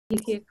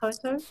kia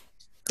koutou,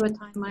 kua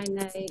tai mai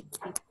nei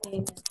I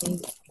tēnei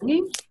ringi.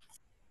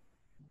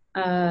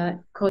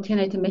 Ko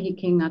tēnei te mihi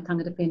ki ngā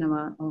tangata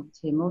whenua o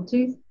te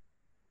motu.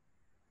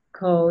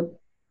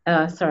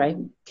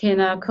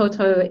 Tēnā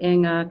koutou e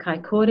ngā kai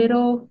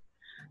kōrero,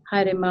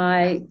 haere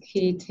mai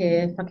ki te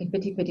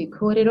whakawhitiwhiti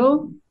kōrero.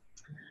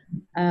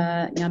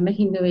 Ngā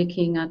mihi nui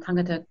ki ngā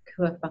tangata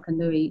kua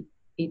whakanui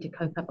I te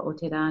kaupapa o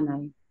te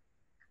rānei.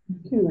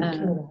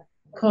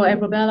 Ko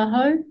April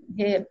ahau,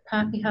 he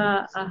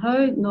Pākehā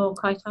ahau no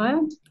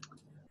Kaitaia.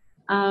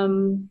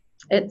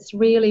 It's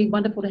really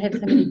wonderful to have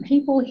so many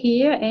people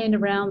here and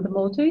around the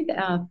motu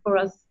for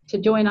us to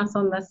join us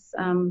on this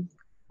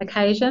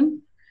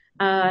occasion.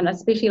 And I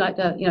especially like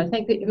to,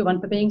 thank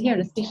everyone for being here,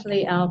 and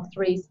especially our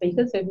three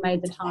speakers who've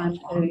made the time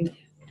to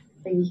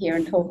be here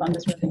and talk on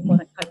this really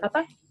important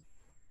kaupapa.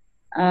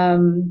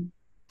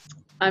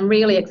 I'm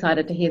really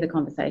excited to hear the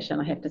conversation,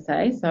 I have to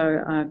say.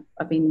 So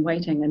I've been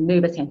waiting in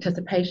nervous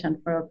anticipation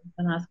for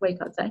the last week,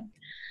 I'd say.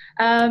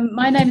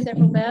 My name is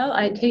April Bell.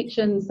 I teach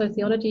in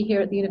sociology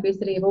here at the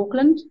University of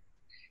Auckland.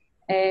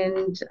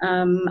 And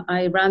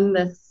I run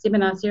this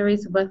seminar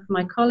series with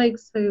my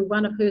colleagues,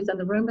 one of who's in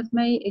the room with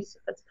me is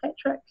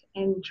Fitzpatrick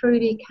and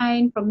Trudy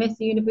Kane from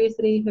Massey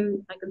University, who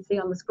I can see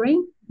on the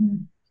screen.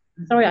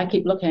 Sorry, I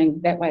keep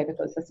looking that way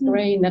because the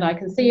screen that I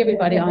can see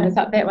everybody on is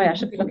up that way. I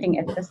should be looking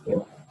at this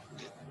view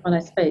when I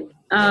speak.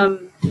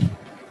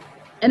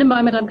 In a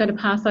moment, I'm going to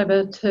pass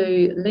over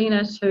to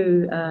Lena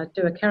to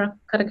do a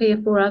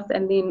karakia for us,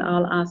 and then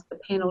I'll ask the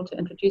panel to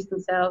introduce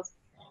themselves,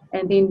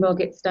 and then we'll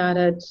get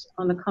started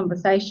on the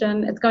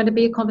conversation. It's going to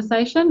be a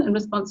conversation in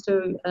response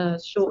to a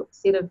short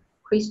set of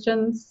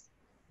questions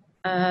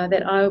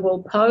that I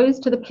will pose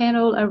to the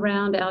panel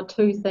around our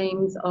two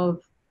themes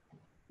of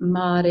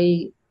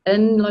Māori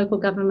in local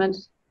government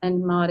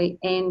and Māori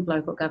and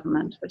local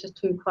government, which is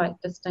two quite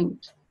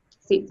distinct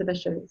sets of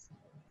issues.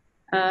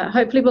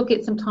 Hopefully we'll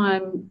get some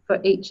time for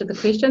each of the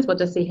questions. We'll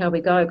just see how we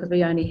go because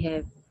we only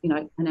have,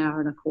 an hour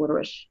and a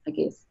quarter-ish, I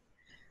guess.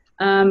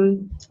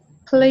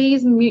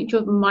 Please mute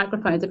your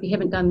microphones if you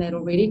haven't done that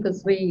already,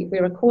 because we're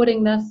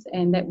recording this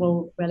and that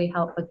will really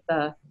help with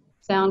the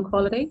sound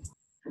quality.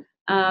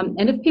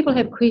 And if people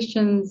have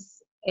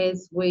questions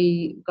as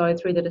we go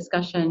through the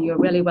discussion, you're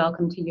really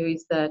welcome to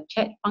use the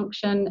chat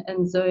function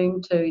in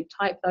Zoom to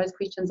type those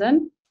questions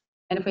in.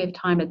 And if we have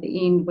time at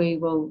the end, we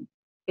will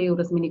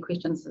field as many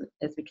questions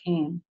as we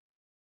can.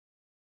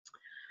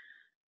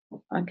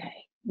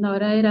 Okay. Nō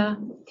reira,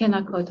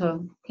 tēnā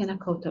koutou, tēnā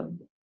koutou,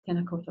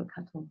 tēnā koutou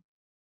katoa.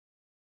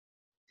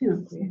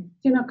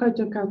 Tēnā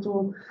koutou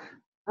katoa.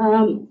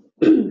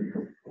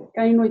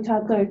 Ka inoi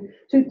tātou,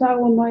 tū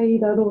tāua mai I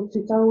raro,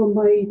 tū tāua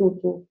mai I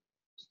roto.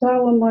 Tū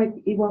tāua mai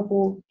I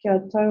waho, kia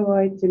tau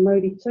ai te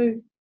mauri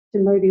tū, te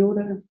mauri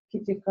ora, ki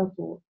te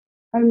katoa.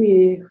 Haumi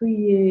e hui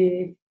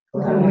e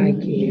tāi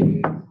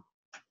ki.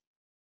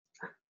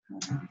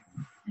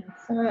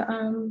 So,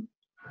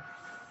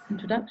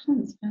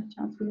 introductions, first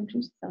chance for you to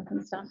introduce yourself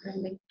and start,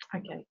 Randy.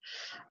 Okay.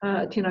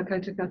 Tēnā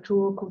koutou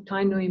katoa, ko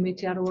tainui me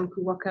te aroa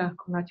ku waka,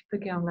 ko Ngāti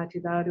Pike o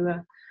Ngāti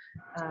Rārua,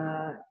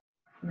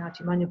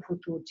 Ngāti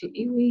Maniapoto o te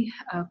iwi,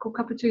 ko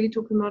Kapatuhi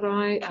tōku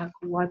marae,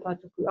 ko Waipa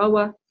tōku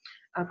awa,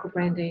 ko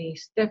Brandy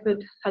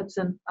Stafford,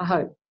 Hudson,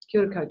 ahau.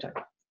 Kia ora koutou.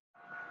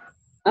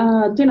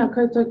 Tēnā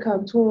koutou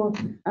katoa,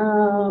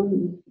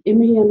 e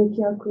mihi ana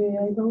ki a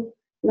koe April,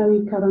 nau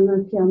I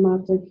karanga ki a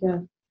mātou kia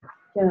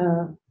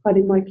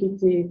whare mai ki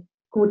te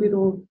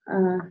kōrero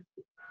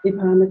e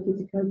pāna ki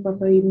te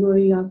kaupapa I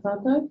nui a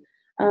tātou.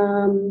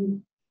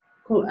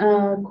 Ko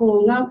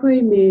ngā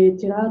koe me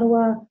te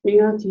rāroa, me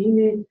Ngāti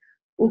Hine,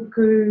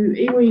 oku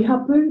iwi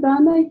hapū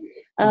rānei.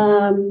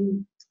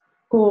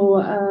 Ko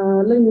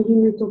Luna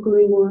Hine tōku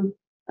ingoa,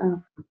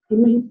 he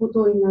mihi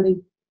poto engari,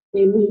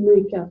 e mihi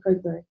nui ki a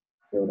koutou.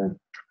 Kia ora.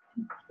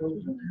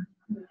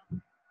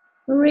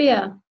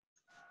 Maria.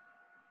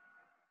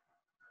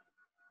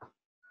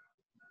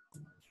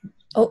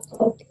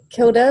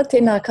 Kia ora,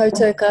 tēnā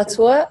koutou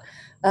katoa,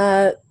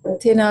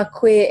 tēnā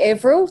koe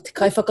Avril, te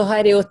kai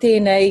whakahaere o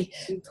tēnei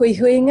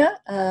puihuinga,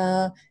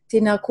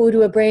 tēnā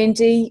kōrua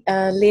Brandy,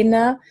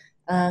 Lena,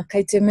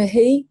 kei te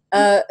mihi,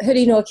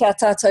 huri noa kia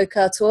tātou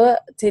katoa,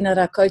 tēnā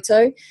rā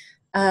koutou,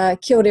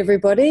 kia ora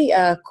everybody,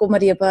 ko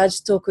Maria Barge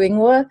tōku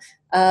ingoa,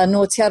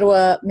 no te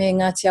aroa me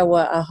Ngāti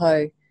Awa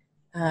ahau.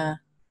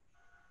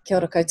 Kia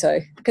ora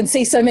koutou. I can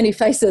see so many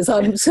faces,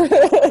 I'm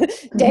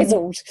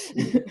dazzled.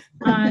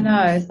 I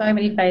know, so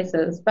many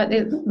faces, but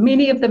there's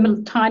many of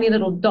them tiny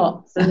little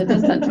dots in the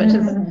distance, which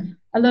is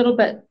a little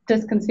bit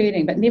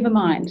disconcerting, but never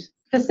mind.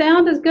 The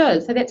sound is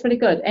good, so that's really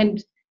good.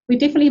 And we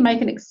definitely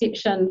make an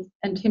exception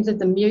in terms of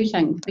the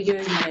muting for you,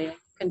 Maria.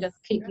 You can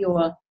just keep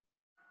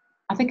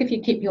I think if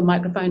you keep your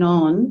microphone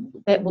on,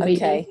 that will be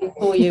easy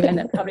for you and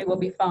it probably will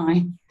be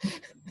fine.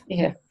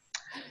 Yeah.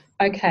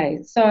 Okay,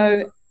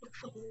 so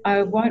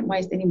I won't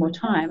waste any more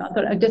time. I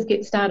thought I'd just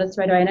get started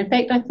straight away. And in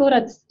fact, I thought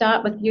I'd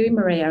start with you,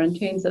 Maria, in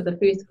terms of the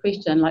first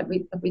question. Like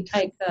if we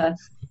take the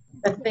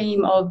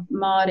theme of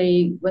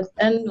Māori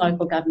within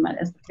local government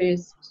as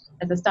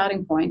a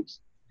starting point.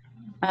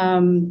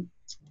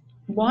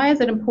 why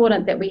is it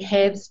important that we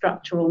have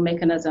structural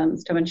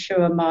mechanisms to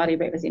ensure Māori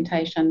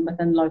representation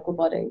within local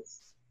bodies?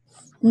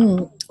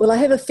 Well, I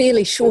have a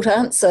fairly short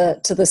answer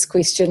to this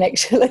question,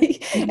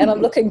 actually, and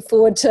I'm looking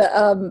forward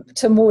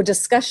to more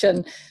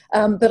discussion.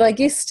 But I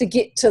guess to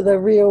get to the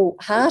real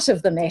heart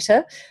of the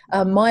matter,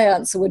 my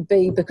answer would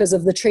be because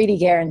of the treaty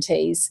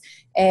guarantees.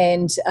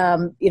 And,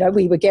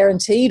 we were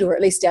guaranteed, or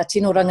at least our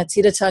tino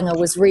rangatiratanga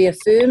was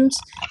reaffirmed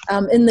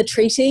in the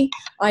treaty.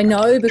 I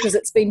know because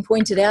it's been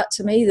pointed out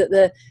to me that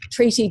the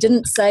treaty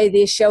didn't say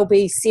there shall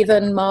be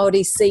 7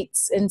 Māori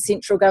seats in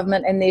central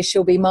government and there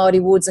shall be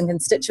Māori wards and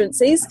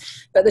constituencies,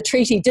 but the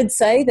treaty did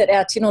say that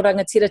our tino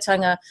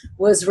rangatiratanga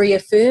was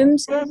reaffirmed,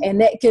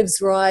 and that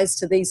gives rise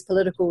to these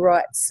political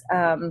rights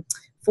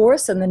for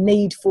us and the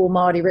need for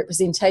Māori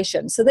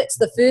representation. So that's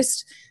the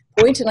first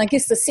point, and I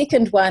guess the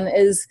second one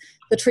is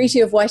the Treaty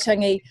of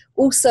Waitangi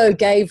also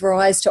gave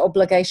rise to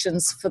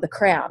obligations for the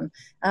Crown.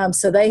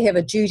 So they have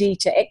a duty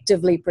to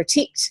actively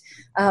protect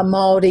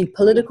Māori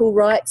political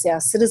rights, our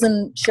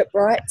citizenship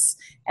rights,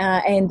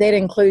 and that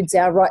includes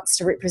our rights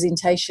to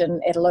representation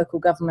at a local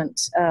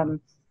government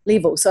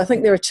level. So I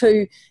think there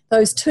are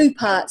those two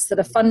parts that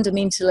are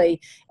fundamentally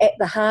at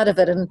the heart of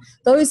it, and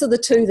those are the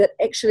two that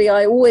actually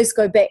I always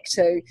go back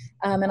to,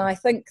 and I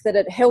think that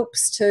it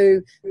helps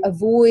to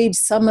avoid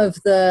some of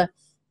the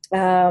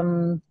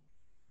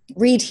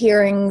red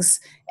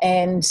herrings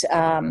and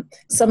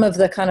some of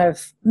the kind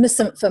of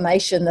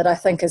misinformation that I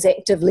think is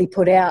actively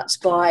put out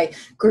by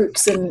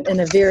groups in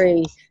a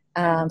very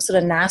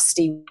sort of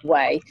nasty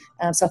way.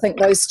 So I think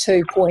those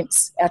 2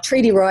 points, our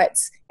treaty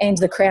rights and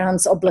the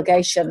Crown's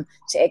obligation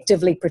to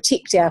actively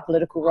protect our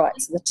political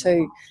rights, are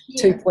the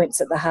two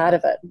points at the heart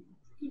of it.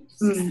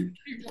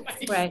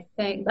 Great,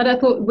 thanks. But I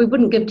thought we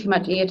wouldn't give too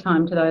much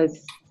airtime to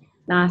those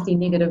nasty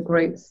negative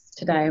groups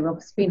today.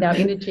 We'll spend our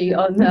energy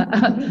on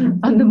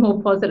the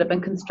more positive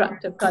and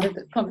constructive kind of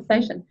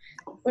conversation.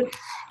 Would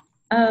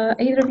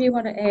either of you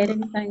want to add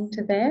anything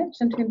to that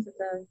in terms of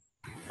the...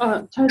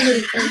 Totally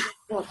agree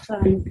with what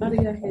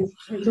Maria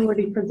has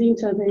already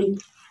presented,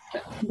 and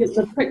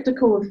the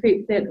practical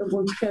effect that it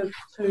will give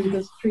to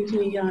this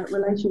treaty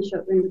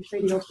relationship and the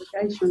treaty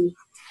obligations.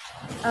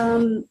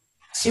 And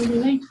we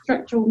need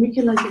structural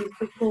mechanisms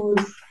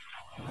because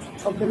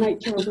of the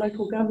nature of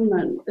local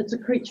government. It's a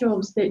creature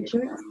of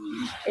statute,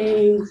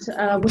 and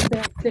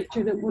without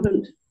statute it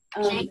wouldn't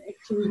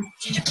actually,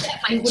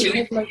 we wouldn't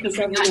have local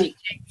government.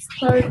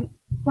 So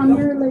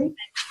primarily,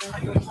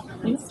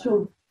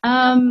 sure.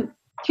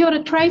 Kia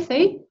ora,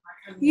 Tracy.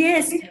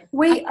 Yes,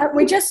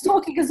 we're just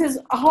talking because there's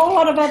a whole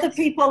lot of other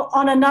people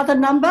on another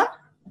number.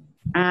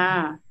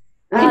 So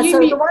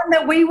the one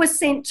that we were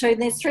sent to,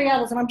 there's 3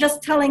 others, and I'm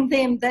just telling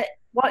them that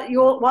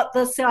what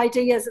this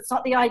ID is. It's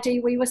not the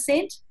ID we were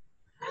sent.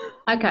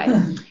 Okay.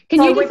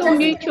 Can you just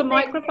unmute your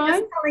microphone?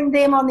 Just telling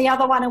them on the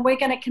other one, and we're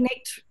going to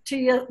connect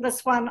to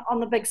this one on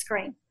the big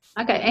screen.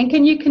 Okay, and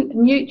can you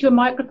mute your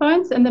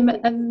microphones in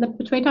the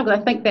between times? I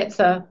think that's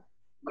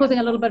causing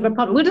a little bit of a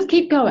problem. We'll just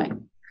keep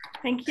going.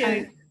 Thank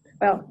you.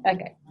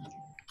 Okay.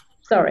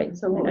 Sorry.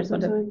 So what was I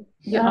saying?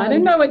 I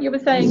don't know what you were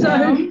saying.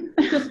 So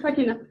just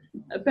picking up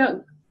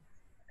about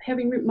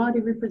having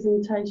Māori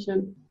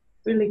representation,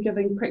 really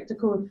giving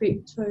practical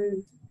effect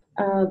to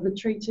the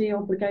treaty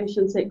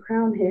obligations that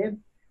Crown have,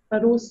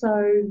 but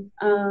also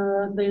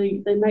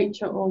the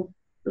nature of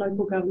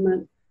local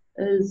government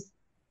is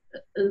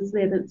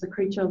that it's a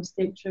creature of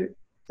statute.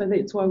 So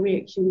that's why we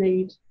actually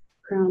need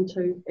Crown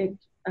to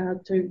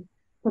act to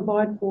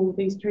provide for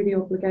these treaty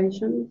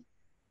obligations,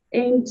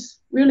 and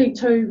really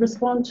to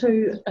respond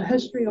to a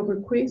history of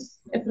requests,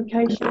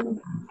 applications,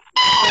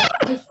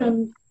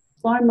 petitions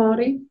by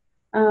Māori.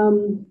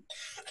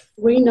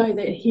 We know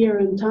that here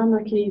in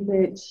Tāmaki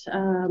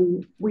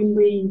that when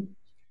we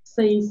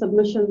see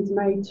submissions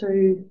made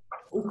to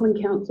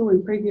Auckland Council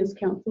and previous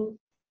councils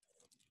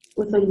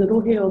within the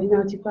rohe of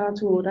Ngāti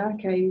Whātua o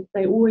Rākei,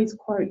 they always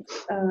quote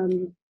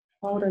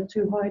Paora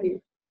Tūhaere,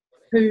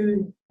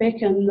 who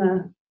back in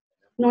the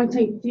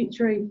 19th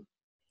century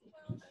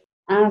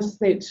asked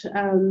that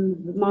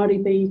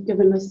Māori be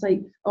given a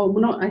seat,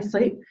 not a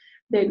seat,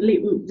 that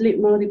let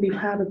Māori be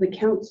part of the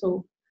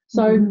council.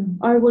 So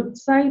I would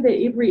say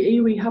that every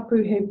iwi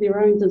hapū have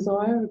their own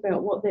desire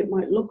about what that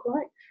might look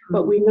like,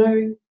 but we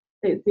know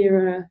that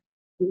there are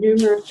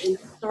numerous and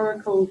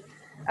historical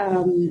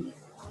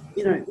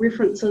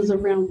references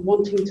around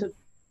wanting to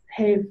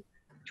have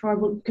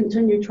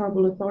continue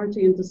tribal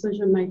authority and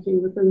decision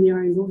making within their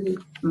own rohe.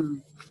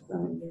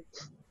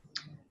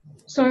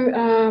 So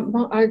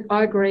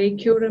I agree.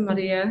 Kia ora,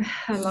 Maria.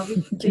 I love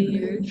to see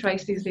you.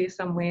 Tracy's there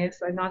somewhere,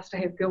 so nice to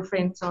have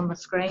girlfriends on the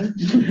screen.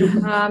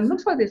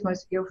 Looks like there's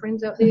most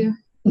girlfriends out there,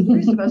 the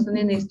rest of us, and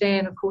then there's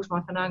Dan, of course,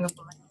 my whananga.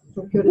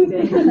 Kia ora,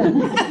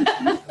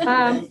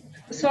 Dan.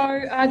 So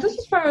just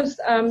as far as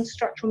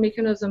structural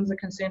mechanisms are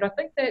concerned, I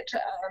think that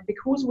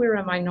because we're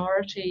a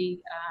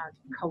minority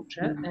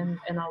culture in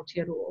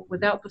Aotearoa,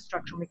 without the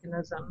structural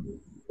mechanism,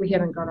 we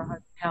haven't got a hope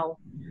in hell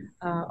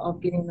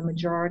of getting the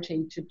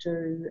majority to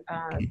do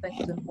things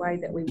in the way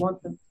that we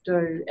want them to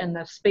do and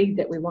the speed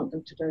that we want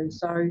them to do.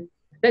 So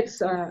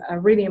that's a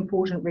really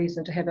important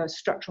reason to have a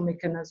structural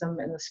mechanism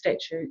in the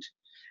statute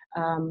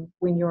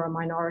when you're a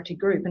minority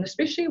group, and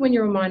especially when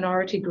you're a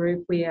minority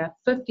group where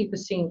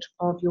 50%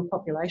 of your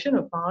population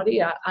of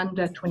Māori are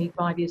under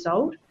 25 years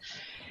old,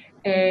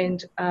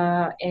 and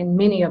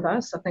many of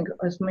us, I think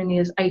as many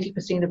as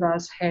 80% of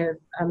us, are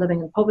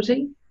living in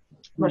poverty.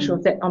 I'm not sure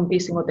if that, I'm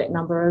guessing what that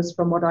number is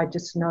from what I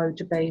just know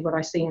to be what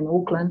I see in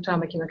Auckland,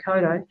 Tāmaki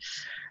Makaurau.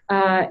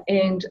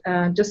 And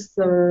just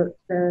the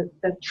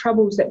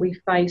troubles that we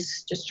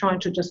face just trying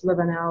to just live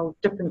in our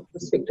different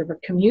perspective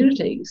of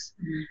communities.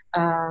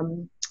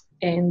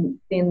 And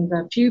then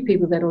the few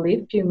people that are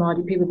left, few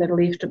Māori people that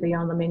are left to be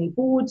on the many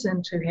boards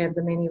and to have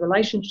the many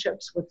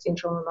relationships with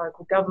central and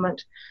local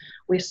government.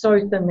 We're so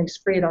thinly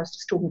spread. I was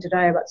just talking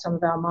today about some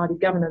of our Māori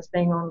governors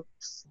being on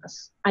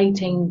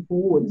 18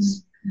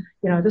 boards.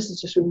 You know, this is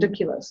just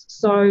ridiculous.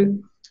 So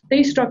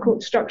these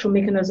structural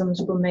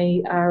mechanisms for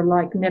me are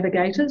like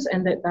navigators,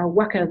 and that they're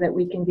waka that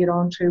we can get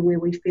onto where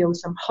we feel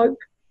some hope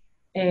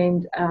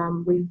and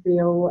we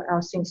feel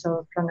our sense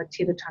of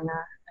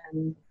rangatiratanga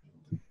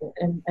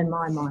in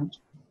my mind.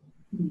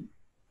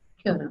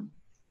 Kia ora.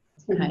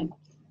 Okay,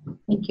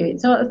 thank you.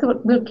 So I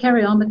thought we'll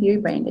carry on with you,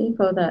 Brandy,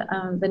 for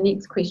the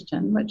next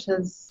question, which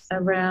is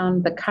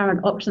around the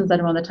current options that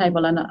are on the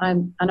table. And I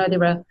know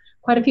there are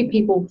quite a few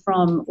people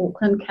from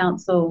Auckland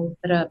Council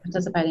that are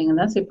participating in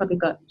this who've probably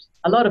got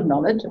a lot of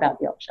knowledge about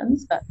the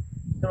options, but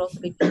there'll also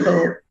be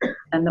people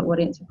in the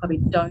audience who probably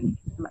don't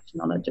have much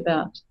knowledge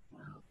about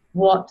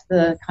what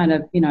the kind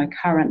of, you know,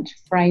 current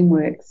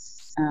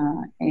frameworks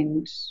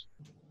and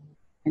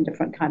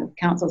different kind of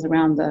councils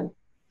around the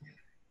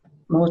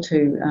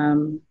motu,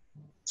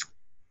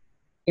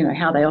 you know,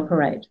 how they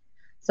operate.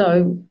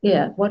 So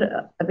yeah,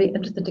 I'd be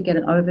interested to get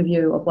an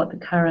overview of what the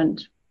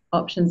current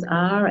options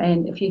are,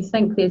 and if you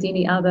think there's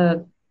any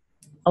other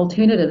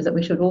alternatives that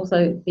we should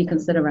also be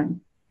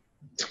considering.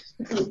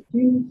 Do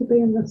you need to be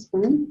in this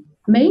room?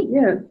 Me?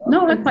 Yeah.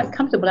 No, I'm quite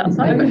comfortable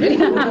outside. Really.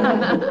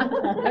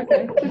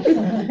 Okay.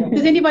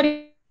 Does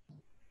anybody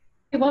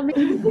want me?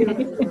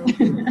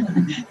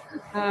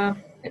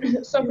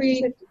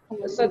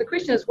 So the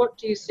question is, what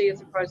do you see as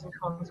the pros and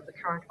cons of the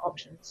current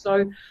options?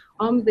 So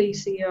I'm the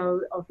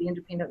CEO of the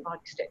Independent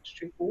Māori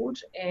Statutory Board,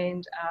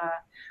 and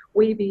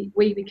we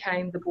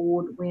became the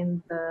board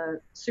when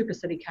the Super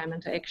City came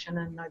into action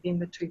in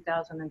November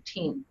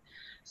 2010.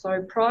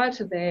 So prior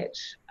to that,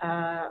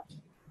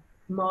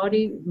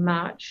 Māori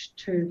marched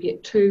to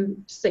get 2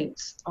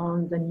 seats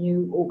on the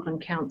new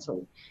Auckland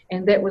Council,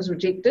 and that was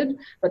rejected,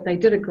 but they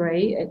did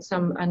agree at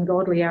some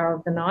ungodly hour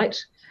of the night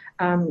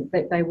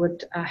that they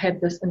would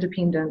have this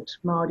independent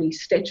Māori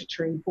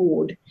statutory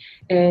board.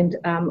 And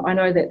I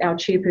know that our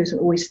chairperson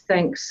always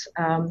thanks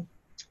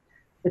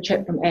the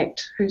chap from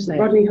ACT, who's that?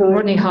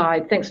 Rodney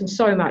Hyde. Thanks him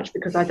so much,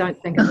 because I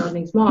don't think in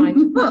Rodney's mind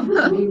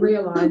he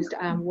realised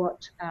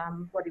what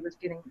he was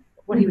getting,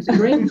 what he was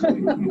agreeing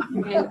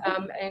to.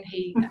 And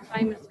he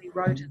famously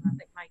wrote in, I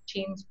think, Mei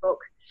Chen's book,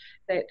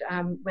 that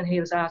when he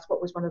was asked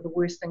what was one of the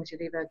worst things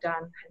he'd ever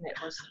done, and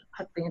that was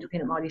put the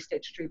Independent Māori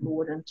Statutory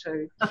Board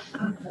into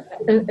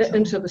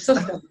the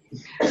system.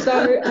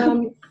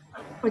 So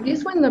I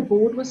guess when the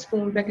board was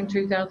formed back in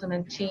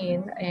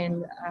 2010,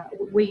 and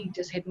we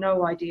just had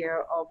no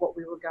idea of what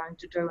we were going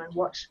to do and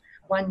what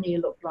 1 year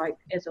looked like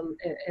as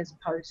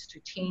opposed to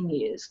 10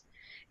 years.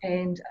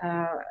 And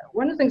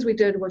one of the things we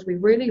did was we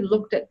really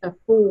looked at the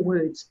 4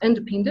 words,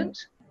 independent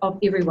of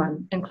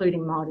everyone,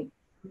 including Māori.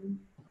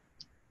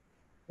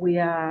 We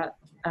are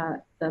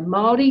the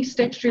Māori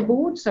Statutory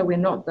Board, so we're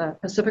not the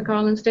Pacific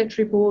Island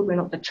Statutory Board, we're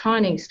not the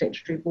Chinese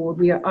Statutory Board,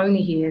 we are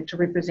only here to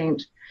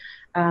represent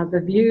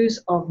the views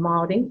of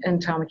Māori in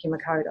Tāmaki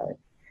Makaurau.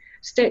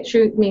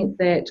 Statute meant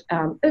that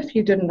if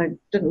you didn't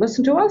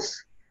listen to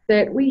us,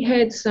 that we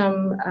had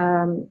some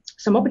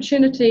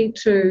opportunity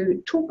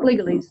to talk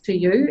legalese to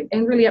you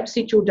and really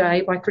upset your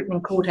day by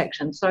threatening court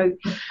action. So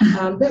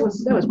that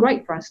was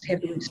great for us to have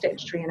the word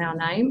statutory in our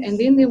name. And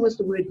then there was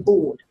the word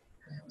board.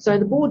 So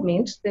the board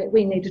meant that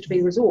we needed to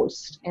be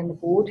resourced, and the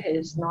board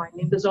has 9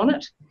 members on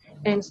it.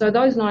 And so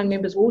those 9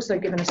 members were also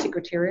given a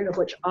secretariat, of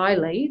which I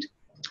lead.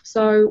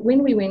 So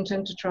when we went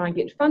in to try and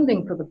get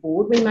funding for the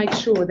board, we made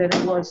sure that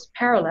it was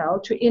parallel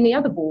to any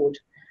other board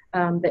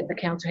that the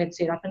council had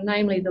set up, and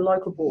namely the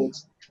local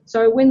boards.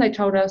 So when they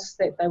told us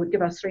that they would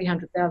give us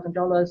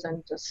 $300,000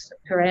 and just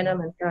per annum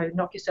and go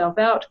knock yourself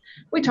out,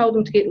 we told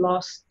them to get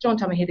lost. John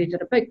Tamahere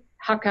did a big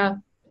haka,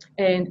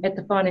 and at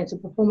the finance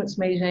and performance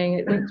meeting,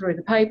 it went through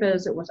the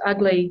papers, it was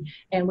ugly,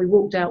 and we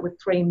walked out with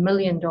 $3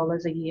 million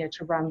a year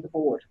to run the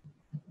board.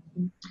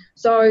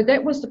 So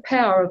that was the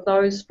power of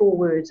those 4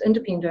 words,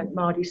 Independent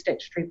Māori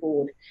Statutory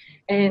Board.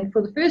 And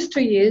for the first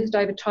 2 years,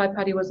 David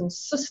Taipari was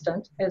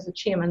insistent as the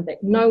chairman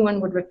that no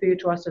one would refer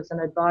to us as an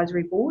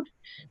advisory board,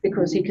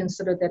 because he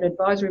considered that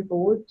advisory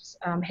boards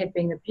had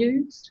been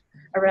abused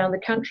around the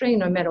country.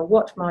 No matter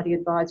what Māori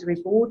advisory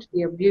board,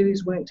 their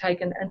views weren't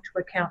taken into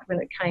account when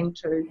it came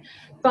to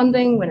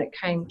funding, when it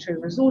came to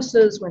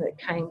resources, when it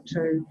came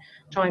to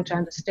trying to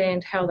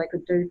understand how they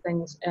could do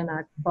things in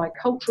a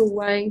bicultural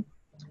way.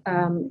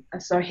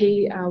 So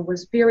he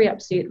was very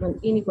upset when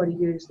anybody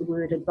used the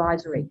word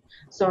advisory.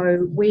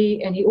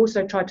 And he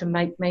also tried to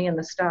make me and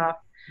the staff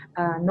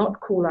not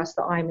call us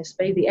the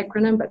IMSB, the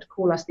acronym, but to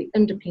call us the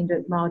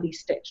Independent Māori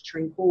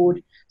Statutory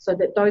Board, so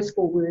that those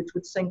 4 words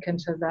would sink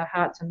into the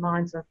hearts and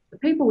minds of the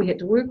people we had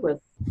to work with.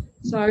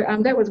 So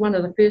that was one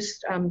of the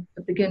first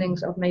the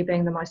beginnings of me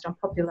being the most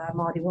unpopular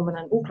Māori woman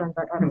in Auckland,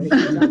 but I don't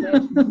really know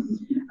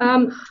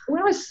that.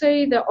 When I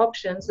see the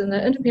options in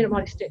the Independent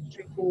Māori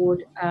Statutory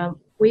Board,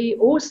 we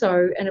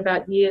also, in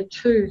about year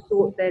 2,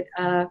 thought that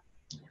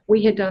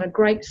we had done a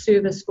great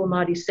service for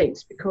Māori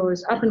seats,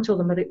 because up until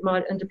the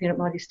Independent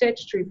Māori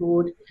Statutory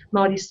Board,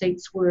 Māori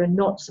seats were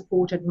not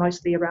supported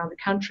mostly around the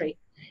country.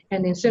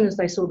 And then as soon as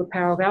they saw the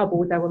power of our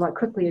board, they were like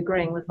quickly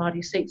agreeing with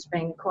Māori seats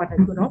being quite a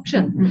good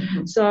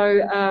option.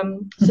 So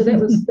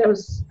that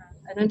was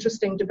an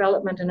interesting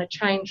development and a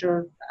change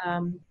of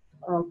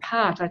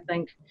part, I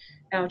think,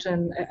 out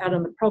in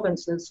the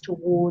provinces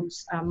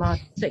towards Māori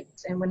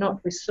seats. And we're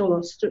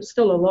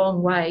still a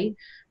long way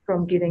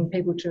from getting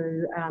people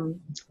to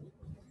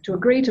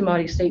agree to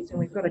Māori seats, and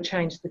we've got to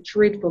change the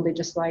dreadful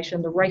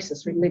legislation, the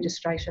racist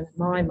legislation in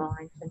my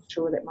mind, to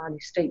ensure that Māori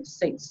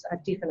seats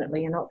are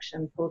definitely an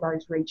option for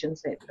those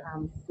regions, that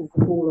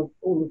all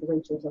of the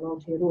regions of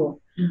Aotearoa.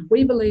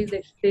 We believe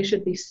that there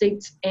should be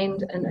seats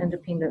and an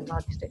independent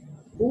Māori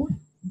Statutory Board.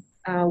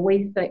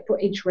 We think for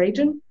each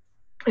region,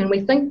 and we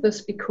think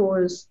this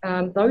because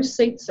those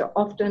seats are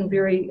often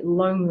very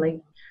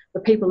lonely.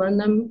 The people in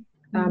them,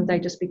 they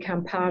just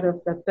become part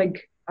of the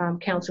big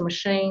council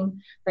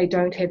machine. They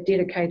don't have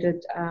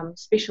dedicated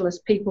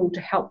specialist people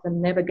to help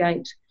them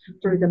navigate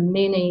through the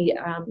many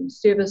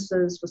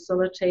services,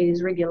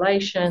 facilities,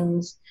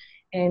 regulations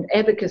and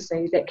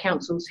advocacy that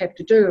councils have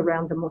to do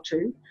around the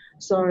motu.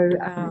 So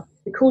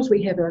because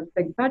we have a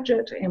big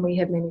budget and we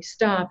have many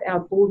staff, our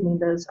board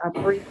members are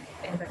briefed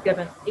and are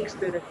given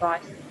expert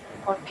advice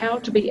on how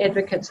to be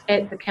advocates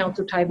at the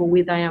council table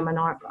where they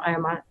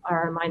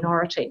are a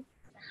minority.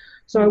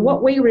 So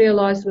what we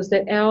realised was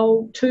that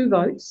our 2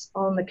 votes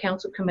on the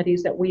council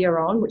committees that we are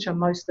on, which are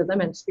most of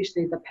them, and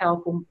especially the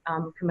powerful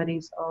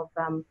committees of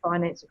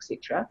finance,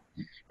 etc.,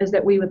 is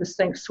that we were the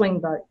swing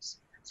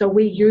votes. So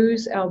we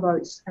use our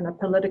votes in a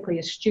politically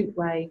astute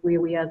way, where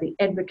we are the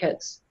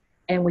advocates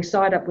and we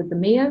side up with the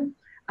mayor,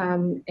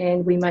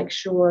 and we make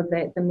sure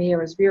that the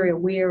mayor is very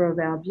aware of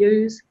our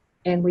views,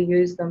 and we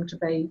use them to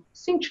be,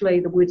 essentially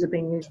the words are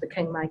being used, the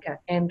kingmaker.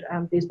 And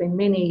there's been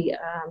many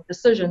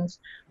decisions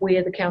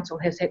where the council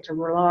has had to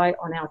rely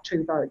on our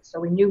 2 votes. So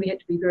we knew we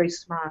had to be very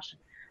smart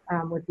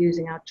with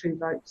using our 2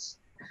 votes.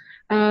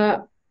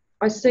 I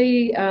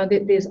see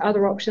that there's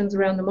other options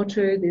around the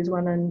motu. There's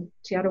one in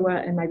Te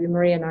Arawa, and maybe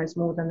Maria knows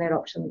more than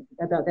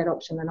about that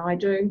option than I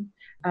do.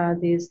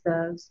 There's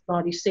the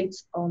Māori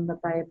seats on the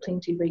Bay of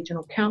Plenty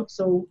Regional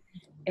Council,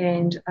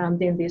 and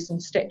then there's some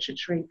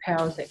statutory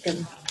powers that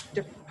give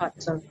different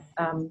types of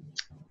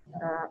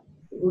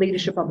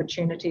leadership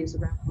opportunities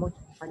around the motu.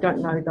 I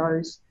don't know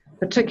those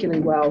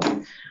particularly well.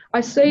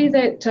 I see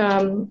that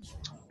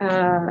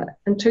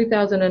in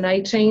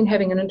 2018,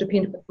 having an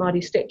independent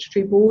Māori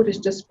statutory board is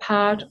just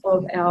part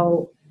of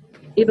our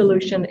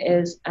evolution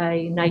as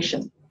a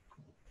nation.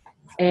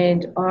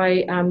 And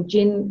I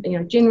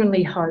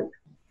genuinely hope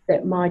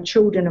that my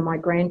children and my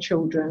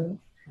grandchildren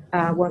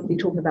won't be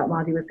talking about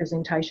Māori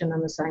representation in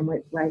the same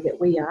way that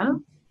we are,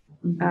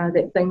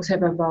 that things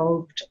have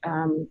evolved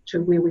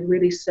to where we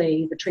really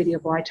see the Treaty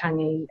of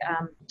Waitangi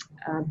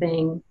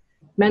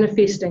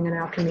manifesting in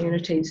our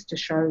communities to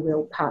show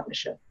real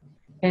partnership.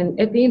 And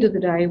at the end of the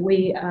day,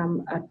 we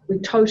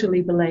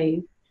totally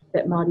believe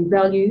that Māori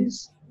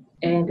values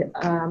and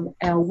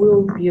our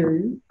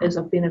worldview is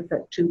of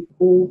benefit to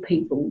all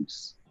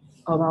peoples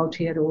of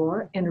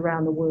Aotearoa and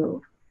around the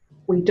world.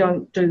 We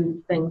don't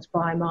do things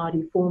by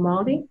Māori for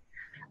Māori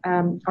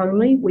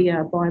only, we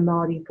are by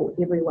Māori for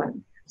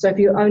everyone. So if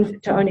you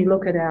only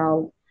look at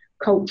our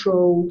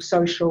cultural,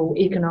 social,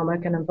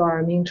 economic and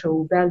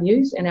environmental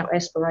values and our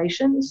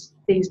aspirations,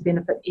 these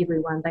benefit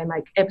everyone. They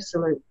make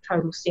absolute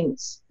total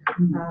sense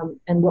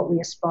in what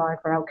we aspire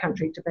for our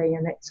country to be,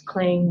 and that's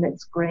clean,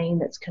 that's green,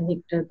 that's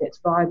connected, that's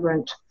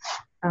vibrant,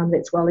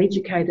 that's well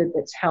educated,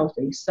 that's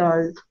healthy.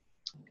 So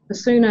the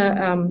sooner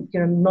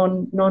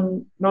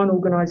non-Māori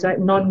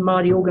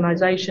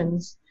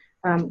organisations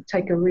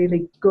take a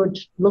really good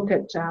look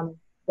at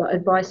the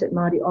advice that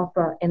Māori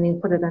offer and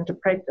then put it into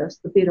practice,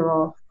 the better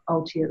off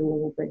Aotearoa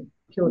will be.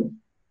 Kia ora.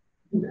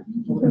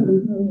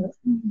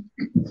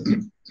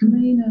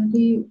 Marina, do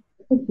you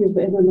think you've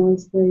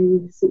analysed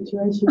the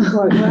situation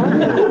quite well?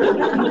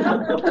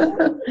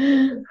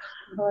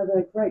 By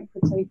the great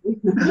critique.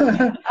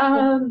 The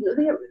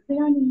only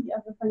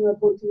other thing I'd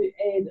want to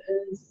add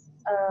is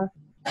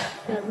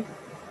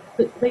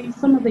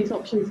some of these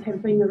options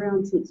have been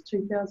around since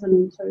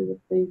 2002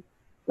 with the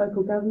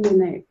Local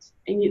Government Act,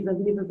 and yet they've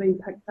never been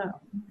picked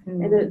up.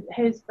 And it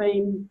has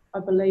been, I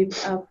believe,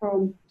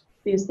 from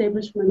the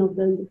establishment of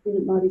the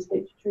Independent Māori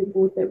Statutory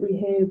Board that we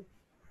have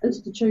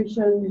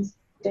institutions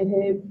that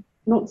have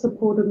not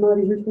supported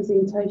Māori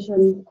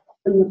representation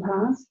in the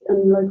past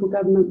in local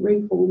government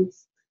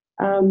reforms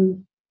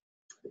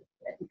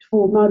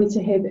for Māori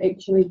to have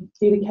actually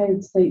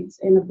dedicated seats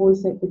and a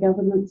voice at the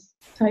governance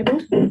table.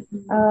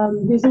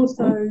 There's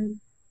also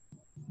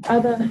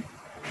other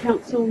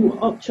council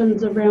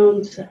options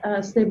around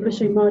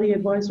establishing Māori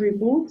advisory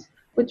boards,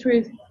 which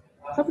were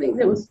something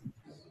that was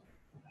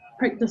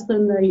practiced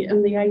in the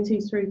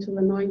 80s through to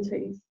the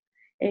 90s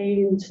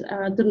and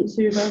didn't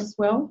serve us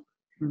well.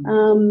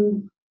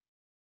 And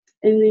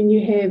then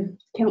you have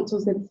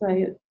councils that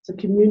say it's a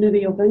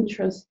community of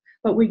interest,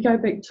 but we go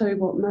back to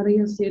what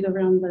Maria said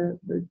around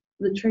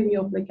the treaty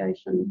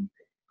obligation,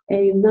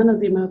 and none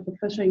of them are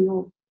befitting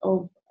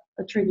of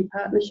a treaty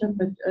partnership,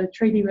 a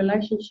treaty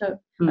relationship,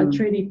 a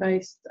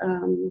treaty-based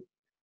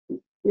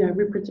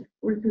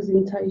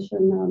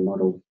representation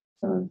model.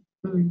 So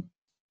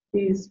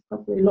there's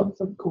probably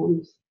lots of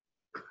cons.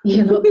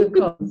 Yeah, lots of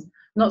cons.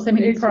 Not so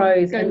many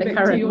pros in the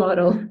current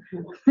model.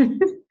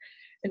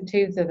 In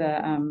terms of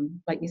the,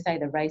 like you say,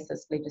 the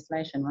racist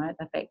legislation, right?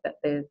 The fact that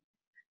there's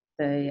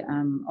the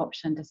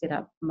option to set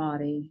up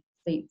Māori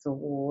seats or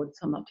wards,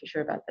 I'm not too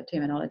sure about the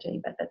terminology,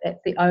 but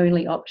that's the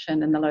only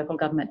option in the Local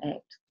Government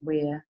Act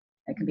where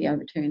it can be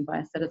overturned by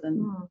a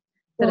citizen.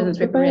 Citizens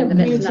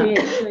referendum.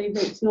 Actually,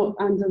 that's not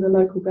under the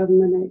Local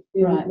Government Act.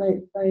 Yeah,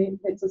 right.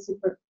 That's a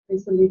separate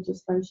piece of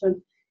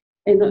legislation.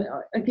 And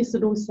I guess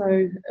it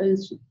also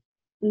is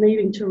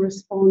needing to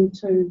respond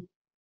to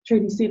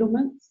treaty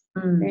settlements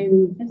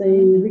and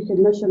the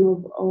recognition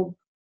of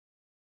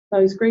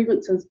those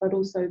grievances, but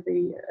also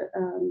the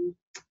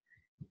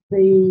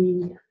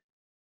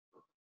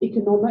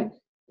economic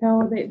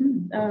power that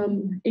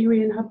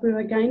iwi and hapū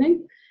are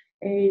gaining,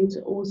 and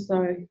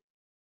also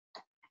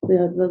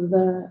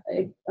the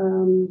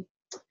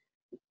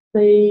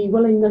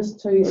willingness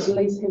to at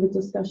least have a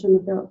discussion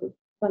about the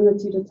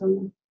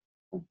whangatiratanga.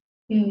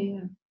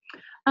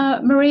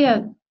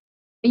 Maria,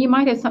 you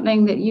might have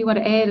something that you want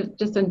to add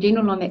just in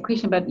general on that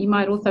question, but you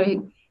might also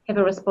have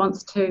a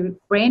response to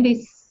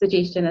Brandy's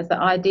suggestion as the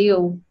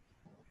ideal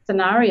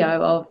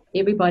scenario of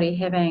everybody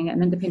having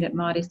an independent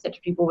Māori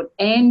statutory board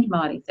and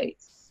Māori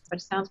seats,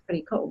 which sounds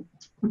pretty cool.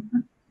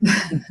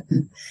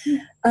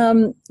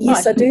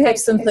 Yes, I do have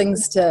some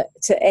things to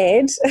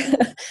add.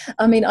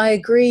 I mean, I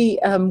agree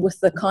with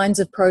the kinds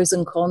of pros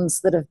and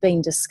cons that have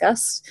been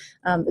discussed.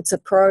 It's a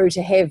pro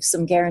to have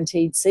some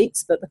guaranteed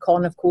seats, but the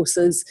con, of course,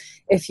 is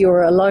if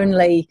you're a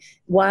lonely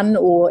one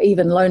or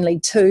even lonely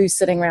two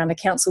sitting around a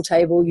council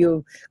table,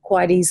 you're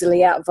quite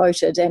easily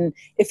outvoted. And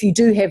if you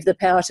do have the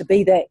power to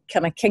be that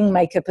kind of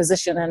kingmaker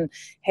position and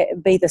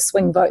be the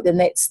swing vote, then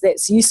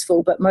that's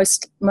useful, but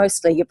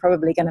mostly you're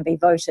probably going to be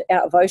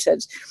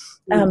outvoted.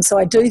 So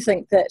I do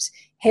think that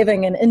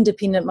having an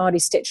independent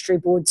Māori statutory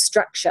board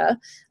structure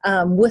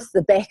with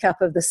the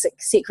backup of the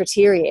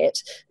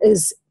Secretariat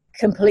is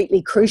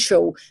completely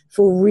crucial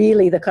for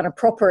really the kind of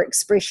proper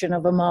expression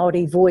of a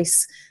Māori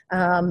voice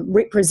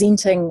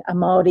representing a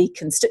Māori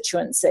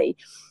constituency.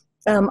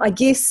 I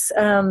guess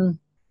the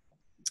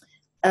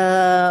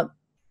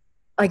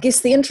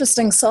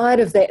interesting side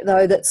of that,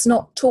 though, that's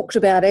not talked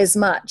about as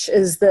much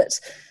is that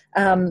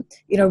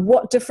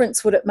what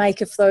difference would it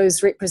make if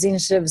those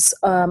representatives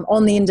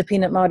on the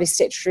Independent Māori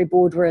Statutory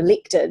Board were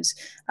elected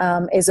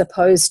as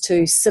opposed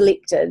to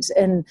selected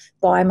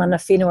by mana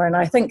whenua? And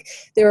I think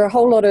there are a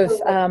whole lot of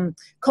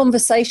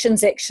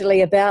conversations actually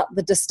about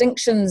the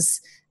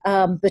distinctions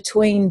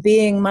between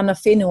being mana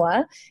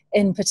whenua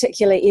in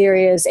particular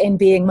areas and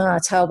being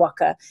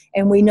mātāwaka.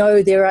 And we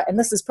know there are, and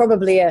this is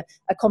probably a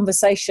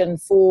conversation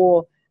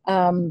for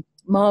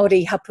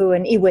Māori, hapū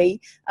and iwi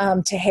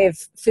to have,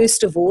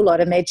 first of all,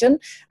 I'd imagine,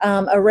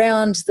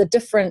 around the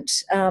different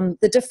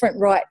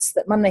rights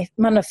that mana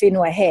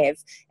whenua have.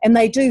 And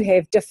they do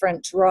have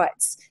different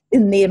rights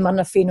in their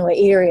mana whenua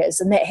areas,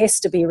 and that has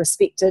to be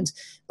respected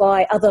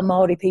by other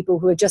Māori people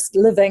who are just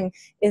living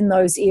in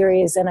those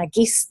areas and are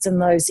guests in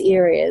those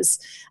areas.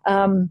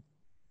 The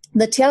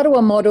Te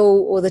Arawa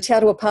model, or the Te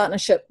Arawa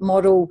partnership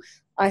model,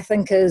 I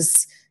think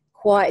is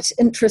quite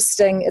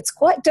interesting. It's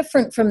quite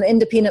different from the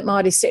Independent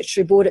Māori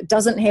Statutory Board. It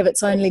doesn't have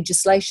its own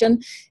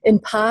legislation. In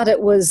part,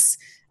 it was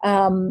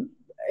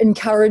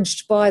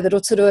encouraged by the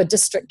Rotorua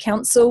District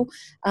Council,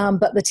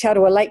 but the Te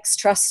Arawa Lakes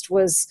Trust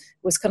was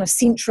kind of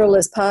central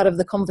as part of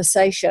the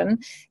conversation.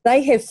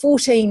 They have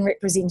 14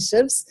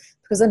 representatives,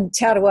 because in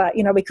Te Arawa,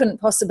 we couldn't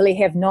possibly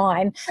have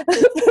 9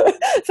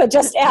 for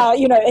just our,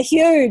 a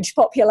huge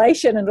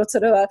population in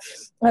Rotorua.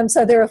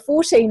 So there are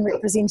 14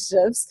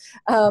 representatives.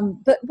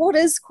 But what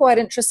is quite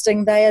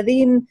interesting, they are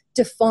then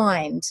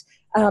defined.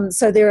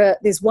 So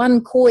there's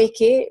one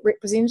koeke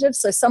representative,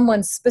 so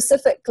someone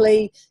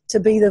specifically to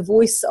be the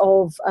voice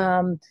of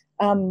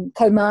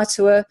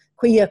kaumātua,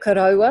 kuia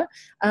karaua,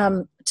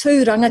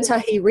 2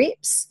 rangatahi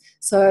reps,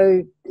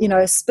 so,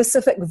 a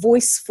specific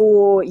voice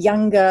for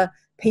younger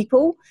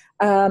people.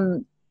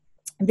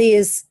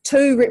 There's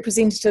 2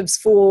 representatives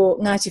for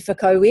Ngāti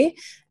Whakauē,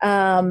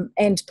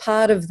 and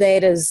part of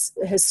that is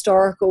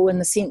historical in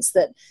the sense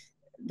that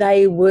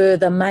they were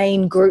the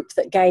main group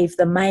that gave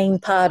the main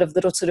part of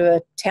the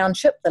Rotorua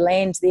township, the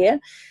land there.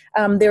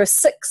 There are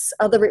 6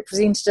 other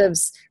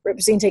representatives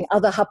representing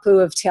other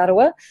hapū of Te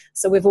Arawa,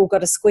 so we've all got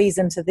to squeeze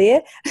into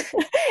there.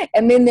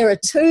 And then there are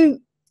 2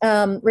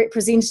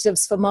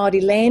 representatives for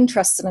Māori land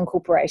trusts and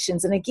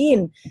incorporations, and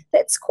again,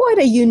 that's quite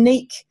a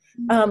unique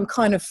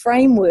kind of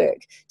framework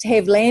to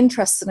have land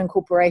trusts and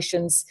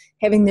incorporations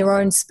having their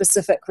own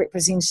specific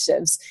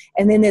representatives.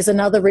 And then there's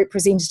another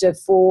representative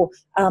for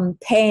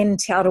pan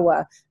Te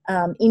Arawa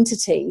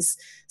entities.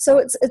 So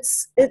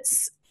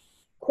it's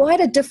quite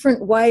a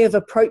different way of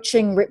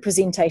approaching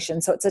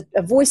representation. So it's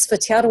a voice for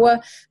Te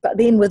Arawa, but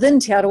then within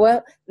Te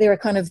Arawa there are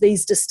kind of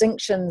these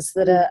distinctions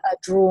that are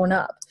drawn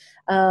up,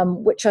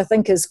 which I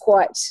think is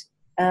quite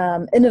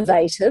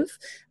innovative,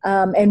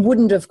 and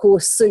wouldn't of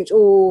course suit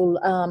all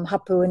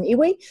hapū and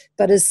iwi,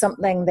 but is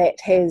something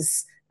that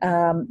has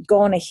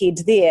gone ahead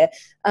there.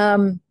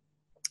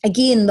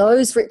 Again,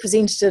 those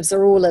representatives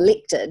are all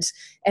elected,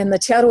 and the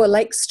Te Arawa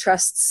Lakes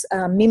Trust's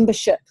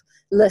membership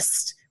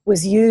list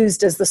was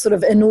used as the sort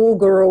of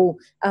inaugural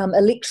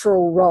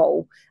electoral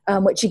roll,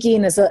 which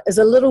again is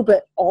a little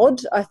bit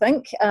odd, I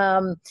think,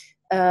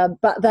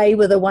 but they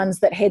were the ones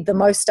that had the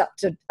most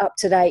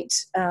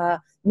up-to-date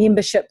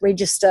membership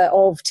register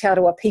of Te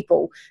Arawa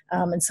people,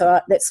 and so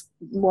that's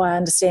why I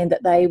understand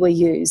that they were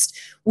used.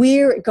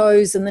 Where it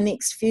goes in the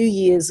next few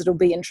years, it'll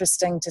be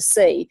interesting to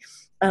see.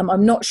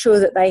 I'm not sure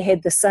that they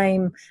had the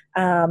same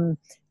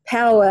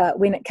power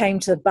when it came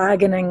to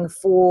bargaining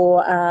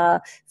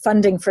for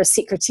funding for a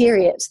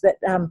secretariat that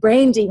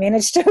Brandy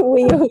managed to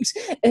wield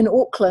in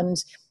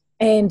Auckland,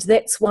 and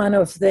that's one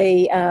of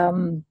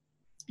the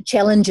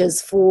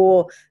challenges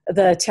for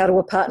the Te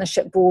Arawa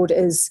Partnership Board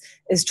is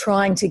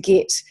trying to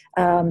get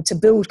to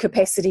build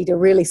capacity to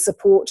really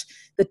support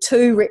the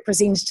 2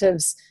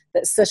 representatives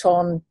that sit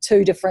on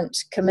 2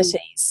 different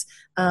committees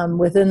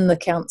within the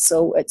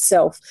council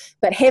itself.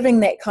 But having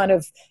that kind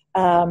of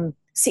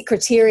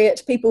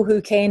secretariat, people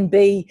who can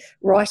be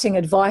writing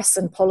advice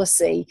and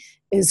policy,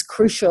 is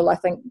crucial. I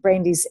think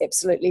Brandy's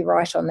absolutely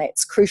right on that.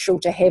 It's crucial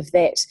to have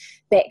that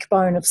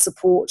backbone of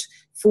support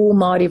for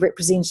Māori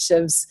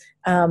representatives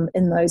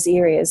in those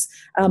areas.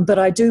 But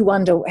I do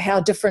wonder how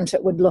different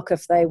it would look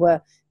if they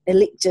were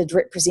elected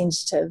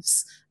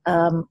representatives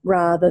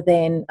rather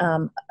than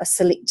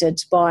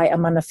selected by a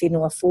mana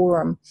whenua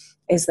forum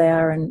as they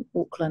are in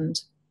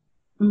Auckland.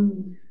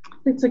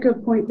 That's a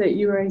good point that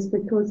you raised,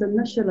 because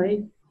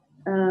initially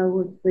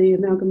with the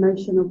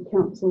amalgamation of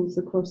councils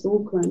across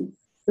Auckland,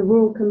 the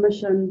Royal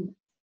Commission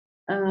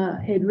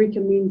had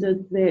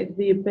recommended that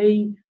there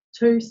be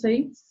 2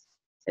 seats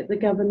at the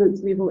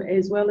governance level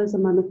as well as a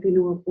mana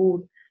whenua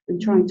board,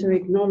 and trying to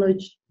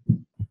acknowledge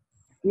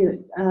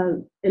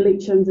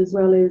elections as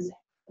well as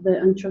the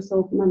interests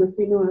of mana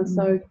whenua.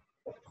 So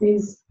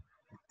there's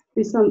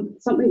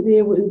something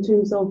there in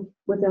terms of,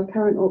 with our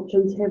current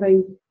options,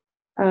 having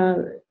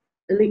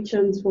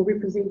elections for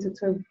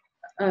representative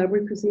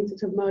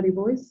Māori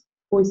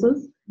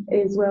voices,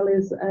 as well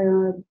as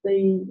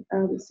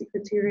the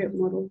secretariat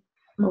model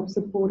of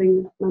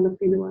supporting mana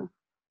whenua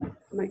to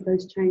make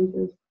those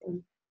changes.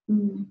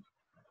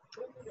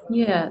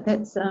 Yeah,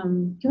 that's.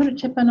 Do you want to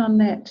chip in on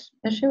that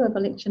issue of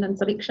election and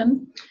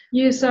selection?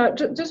 Yeah, so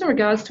just in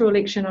regards to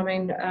election, I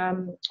mean,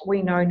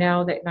 we know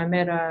now that no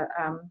matter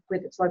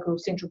whether it's local or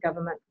central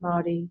government,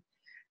 Māori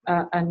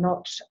are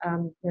not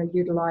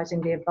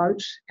utilising their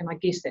vote, and I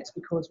guess that's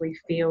because we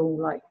feel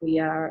like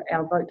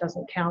our vote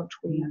doesn't count.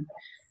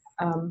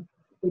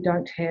 We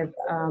don't have,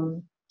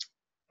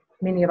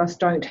 many of us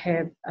don't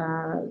have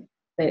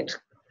that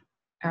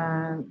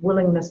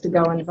willingness to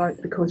go and vote,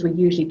 because we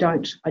usually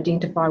don't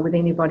identify with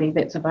anybody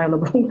that's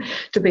available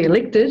to be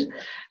elected.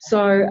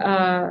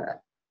 So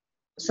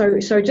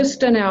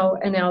just in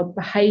our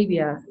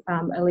behaviour,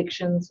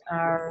 elections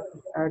are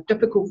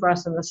difficult for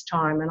us in this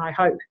time, and I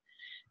hope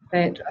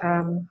that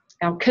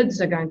our kids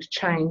are going to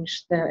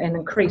change and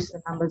increase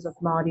the numbers of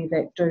Māori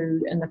that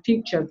do in the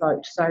future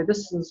vote. So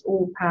this is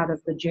all part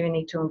of the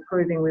journey to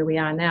improving where we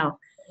are now.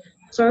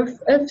 So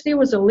if there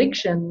was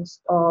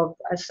elections of,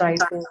 say,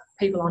 for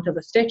people onto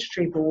the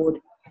statutory board,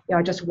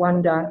 I just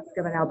wonder,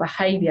 given our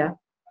behaviour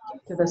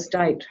to this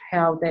date,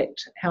 how that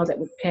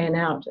would pan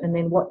out, and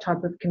then what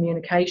type of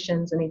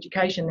communications and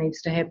education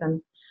needs to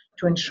happen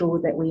to ensure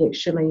that we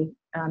actually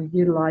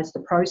utilise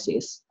the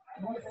process.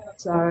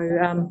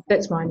 So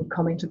that's my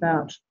comment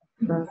about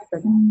just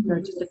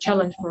the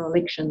challenge for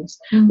elections.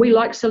 We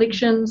like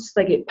selections.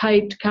 They get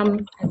paid to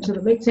come into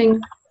the meeting.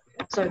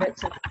 So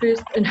that's a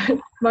first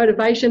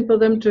motivation for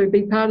them to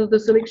be part of the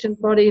selection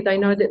body. They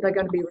know that they're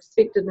going to be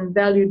respected and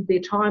valued. Their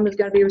time is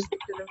going to be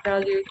respected and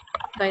valued.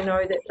 They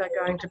know that they're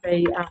going to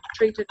be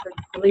treated,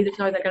 the leaders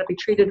know they're going to be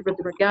treated with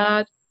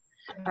regard.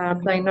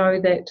 They know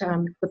that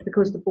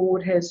because the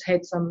board has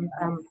had some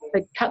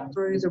big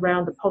cut-throughs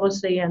around the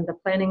policy and the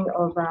planning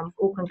of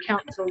Auckland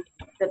Council,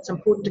 that's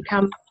important to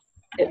come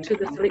to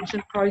the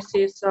selection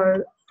process.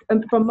 So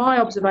from my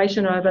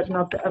observation of it, and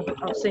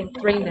I've seen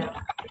 3 now,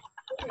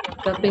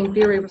 they've been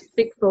very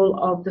respectful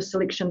of the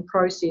selection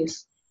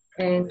process.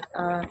 And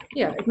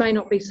yeah, it may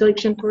not be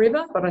selection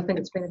forever, but I think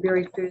it's been a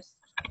very first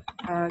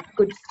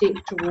good step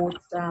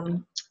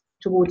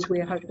towards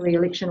where hopefully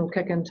election will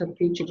kick into the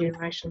future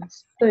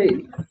generations.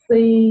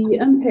 The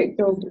impact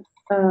of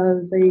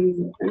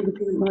the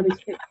Independent Māori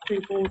Statutory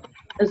Board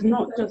is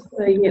not just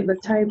the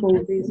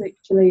table. There's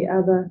actually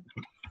other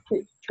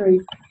statutory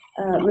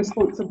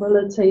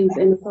responsibilities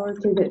and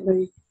authority that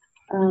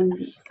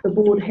the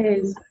board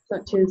has,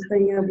 such as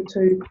being able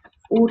to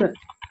audit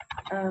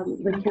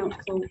the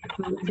council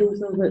in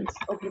terms of its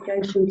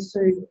obligations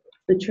to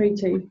the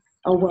treaty,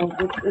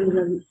 within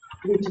the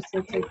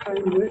legislative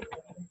framework,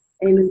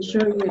 and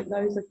ensuring that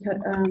those are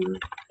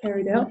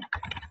carried out,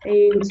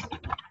 and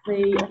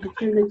the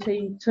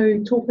opportunity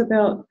to talk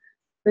about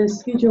the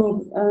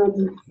schedule of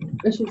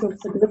issues of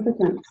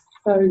significance,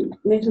 so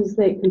matters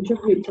that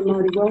contribute to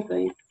Māori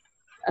wellbeing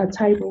are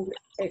tabled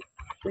at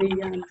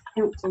the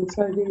council.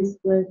 So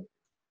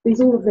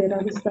there's all of that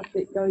other stuff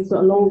that goes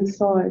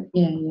alongside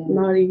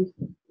Māori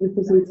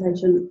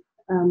representation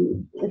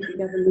at the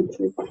government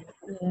level.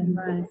 Yeah,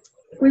 right.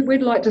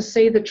 We'd like to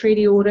see the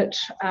treaty audit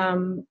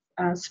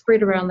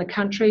spread around the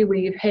country.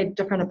 We've had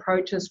different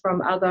approaches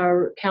from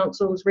other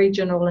councils,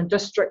 regional and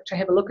district, to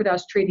have a look at our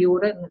treaty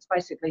audit, and it's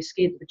basically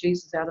scared the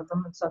bejesus out of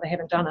them, and so they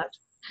haven't done it.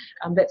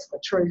 That's the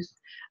truth.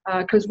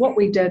 Because what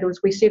we did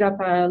was we set up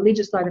a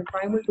legislative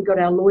framework. We got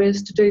our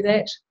lawyers to do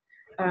that.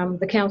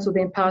 The council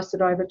then passed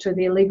it over to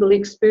their legal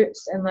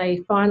experts, and they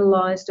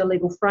finalised a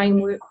legal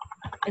framework.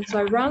 And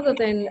so rather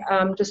than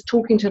just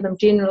talking to them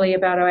generally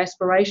about our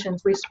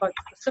aspirations, we spoke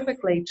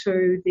specifically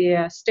to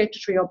their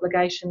statutory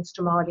obligations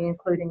to Māori,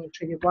 including the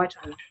Treaty of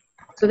Waitangi.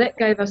 So that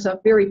gave us a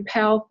very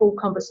powerful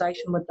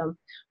conversation with them.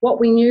 What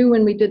we knew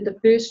when we did the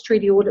first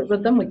treaty audit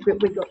with them, we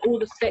got all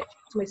the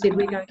statutes and we said,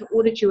 we're going to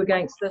audit you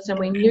against this, and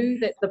we knew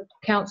that the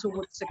council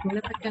would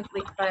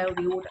significantly fail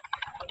the audit.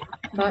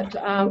 But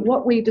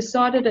what we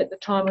decided at the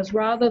time was,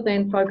 rather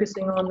than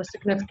focusing on the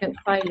significant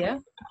failure,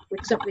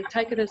 we'd simply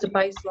take it as a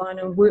baseline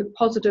and work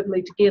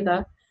positively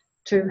together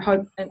to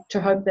hope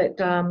that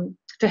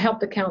to help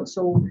the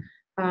council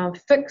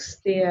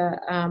fix their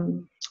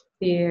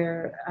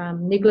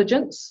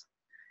negligence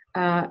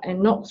and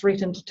not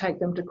threaten to take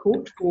them to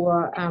court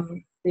for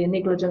their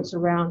negligence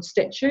around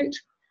statute,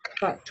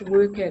 but to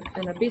work it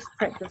in a best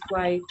practice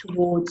way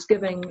towards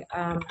giving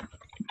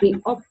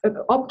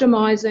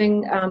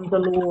optimising the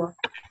law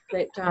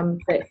that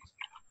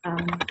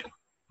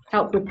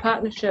helped with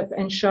partnership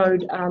and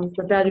showed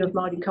the value of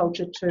Māori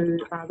culture to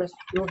this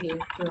Rohe,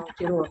 to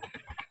Aotearoa.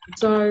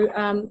 So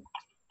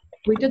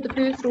we did the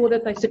first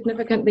audit, they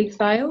significantly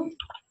failed.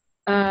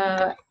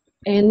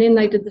 And then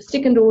they did the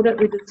second audit.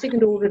 We did the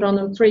second audit on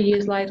them 3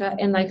 years later,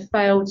 and they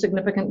failed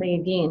significantly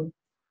again.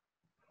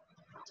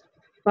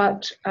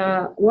 But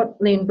what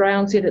Len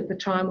Brown said at the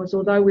time was,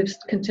 although we've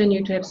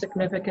continued to have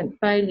significant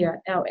failure,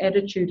 our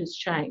attitude has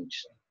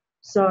changed.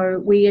 So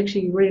we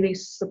actually really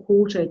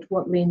supported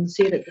what Len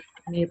said at the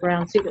time, Mayor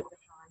Brown said at the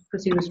time,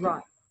 because he was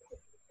right.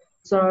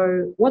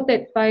 So what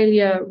that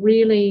failure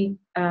really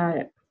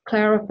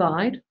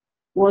clarified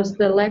was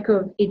the lack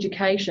of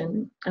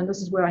education, and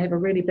this is where I have a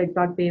really big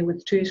bugbear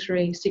with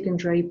tertiary,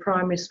 secondary,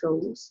 primary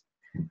schools,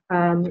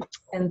 and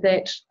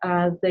that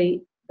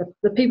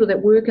the people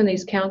that work in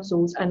these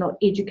councils are not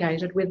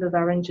educated, whether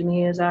they're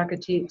engineers,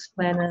 architects,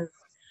 planners,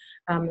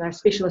 they're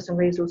specialists in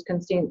resource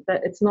consent,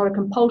 that it's not a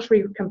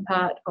compulsory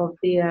part of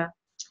their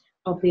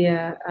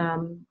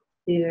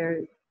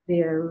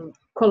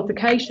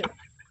qualification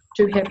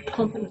to have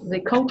competency,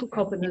 cultural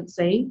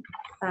competency,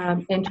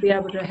 and to be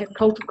able to have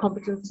cultural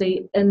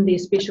competency in their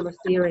specialist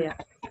area.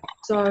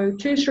 So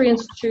tertiary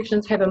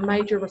institutions have a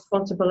major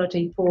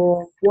responsibility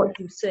for what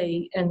you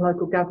see in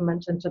local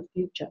government into the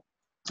future.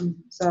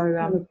 So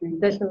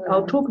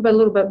I'll talk a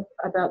little bit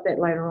about that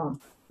later on.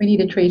 We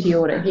need a treaty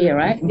audit here,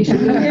 right? Yes, you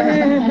do.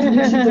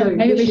 Yes, you do.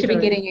 Maybe we should be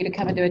getting you to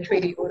come and do a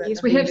treaty audit.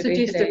 Yes, we have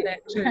suggested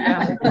that too.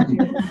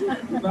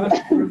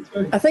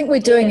 I think we're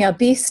doing our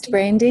best,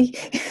 Brandy.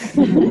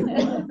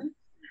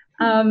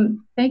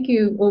 Thank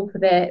you all for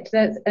that.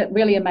 That's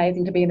really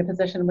amazing to be in a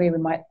position where we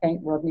might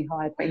thank Rodney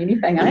Hyde for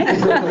anything,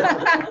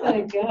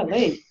 eh?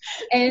 Golly.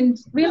 And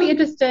really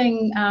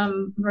interesting,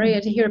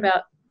 Maria, to hear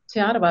about Te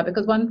Arawa,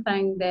 because one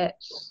thing that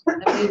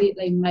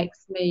immediately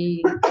makes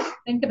me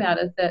think about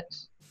is that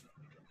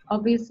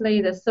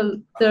obviously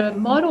the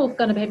model is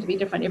going to have to be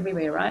different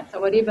everywhere, right? So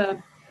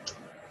whatever,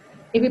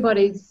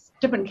 everybody's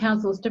different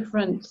councils,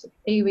 different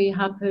iwi,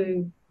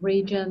 hapū,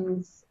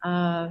 regions,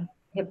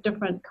 have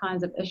different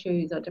kinds of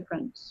issues or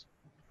different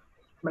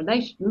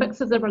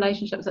mixes of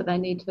relationships that they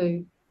need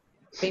to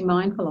be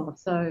mindful of.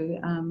 So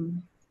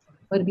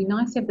it'd be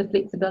nice to have the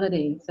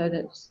flexibility so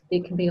that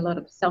there can be a lot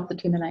of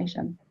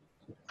self-determination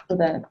for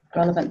the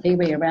relevant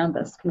iwi around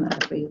us,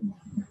 if we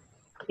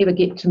ever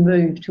get to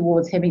move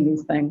towards having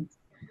these things.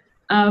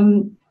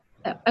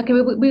 Okay,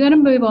 we're going to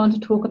move on to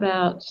talk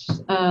about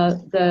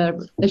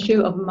the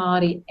issue of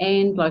Māori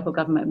and local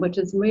government, which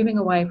is moving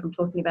away from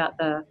talking about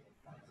the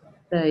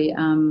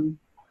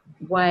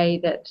way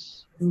that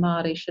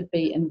Māori should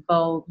be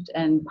involved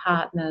and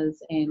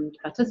partners and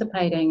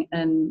participating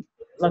in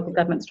local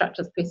government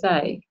structures per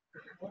se,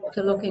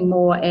 to looking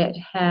more at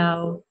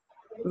how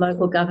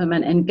local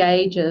government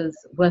engages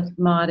with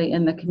Māori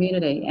in the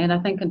community. And I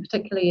think in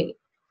particularly,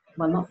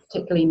 well, not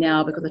particularly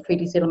now because of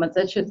treaty settlements,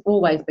 it's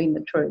always been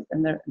the truth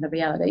and the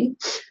reality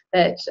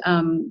that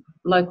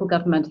local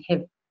government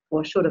have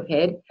or should have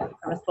had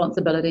a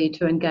responsibility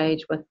to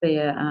engage with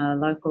their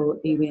local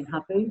iwi and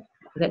hapū.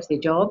 That's their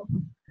job.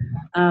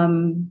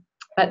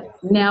 But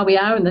now we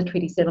are in the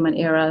treaty settlement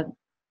era.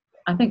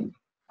 I think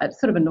it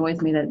sort of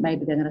annoys me that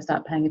maybe they're going to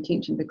start paying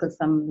attention because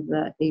some of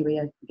the iwi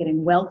are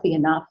getting wealthy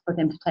enough for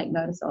them to take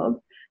notice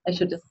of. They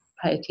should just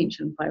pay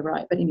attention by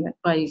right, but anyway,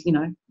 by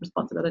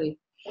responsibility.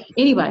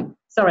 Anyway,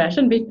 sorry, I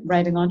shouldn't be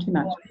raving on too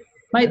much.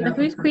 The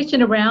first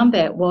question around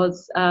that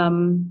was,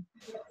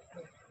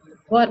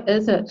 what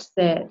is it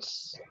that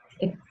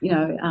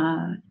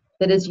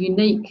that is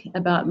unique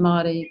about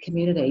Māori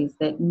communities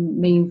that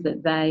means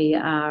that they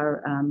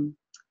are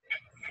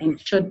and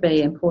should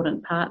be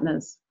important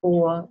partners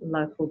for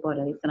local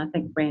bodies? And I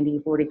think, Brandy,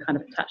 you've already kind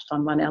of touched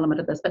on one element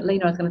of this, but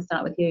Lena, I was going to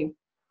start with you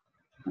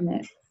on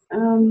that.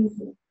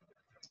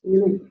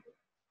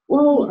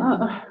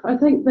 I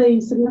think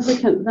the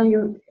significant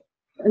thing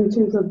in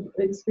terms of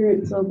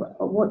experience of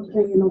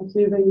watching and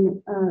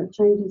observing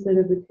changes that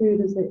have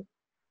occurred is that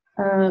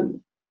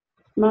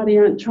Māori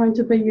aren't trying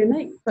to be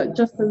unique, but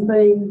just in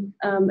being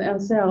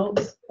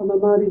ourselves from a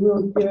Māori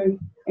worldview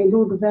and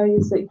all the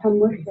values that come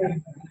with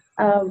that,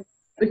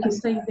 we can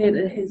see that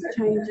it has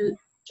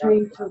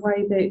changed the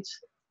way that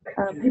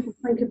people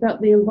think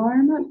about the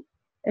environment.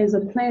 As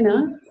a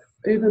planner,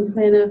 urban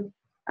planner,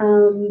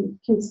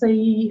 can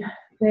see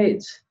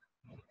that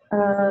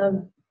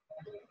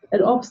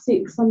it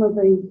offsets some of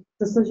the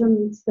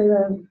decisions that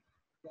are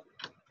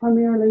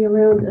primarily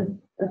around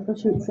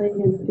efficiency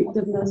and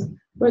effectiveness,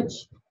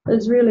 which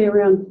is really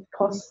around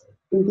costs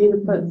and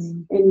benefits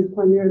and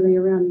primarily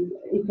around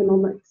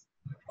economics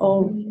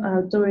of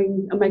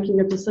making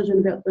a decision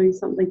about doing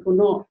something or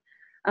not.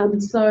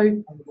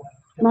 So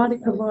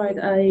Māori provide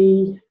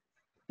a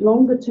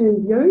longer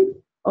term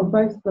view of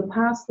both the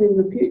past and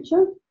the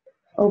future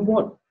of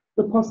what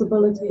the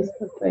possibilities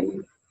could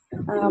be.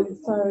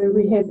 So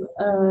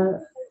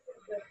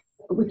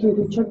we can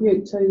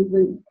contribute to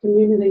the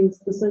community's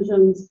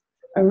decisions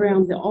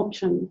around the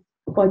option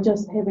by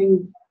just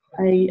having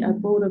a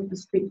broader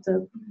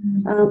perspective.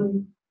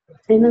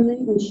 And then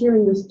even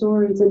sharing the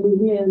stories, and we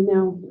hear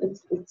now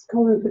it's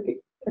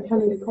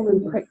becoming a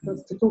common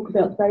practice to talk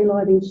about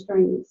daylighting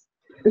streams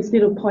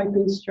instead of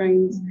piping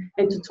streams,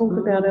 and to talk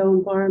about our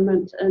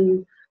environment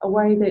in a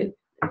way that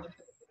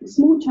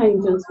small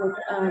changes,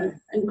 with,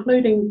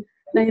 including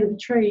native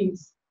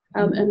trees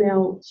in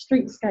our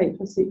streetscape,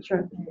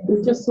 etc.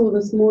 We just saw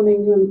this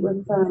morning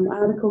with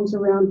articles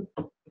around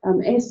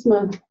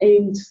asthma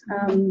and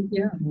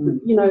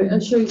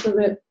issues of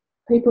it.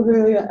 People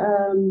who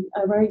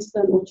are raised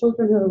in, or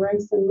children who are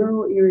raised in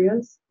rural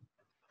areas,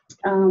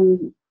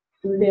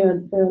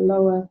 they're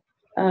lower,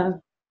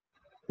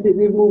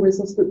 they're more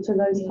resistant to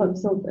those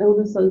types of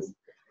illnesses.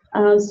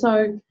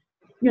 So,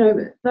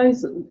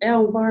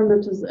 our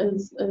environment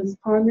is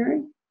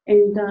primary,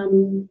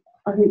 and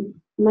I think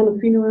mana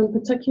whenua in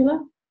particular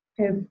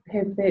have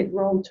that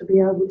role to be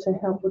able to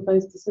help with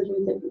those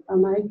decisions that are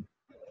made.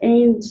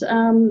 And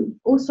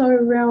also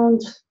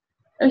around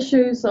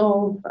issues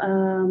of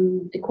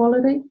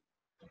equality,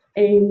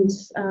 and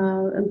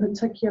in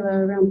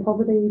particular around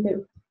poverty,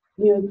 that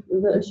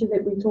the issue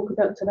that we talk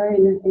about today,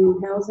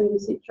 in housing,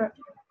 etc.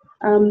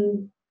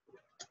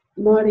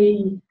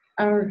 Māori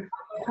are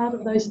part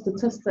of those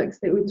statistics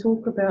that we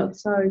talk about,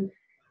 so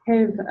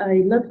have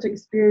a lived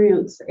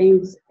experience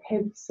and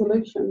have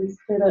solutions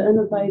that are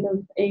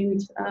innovative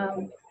and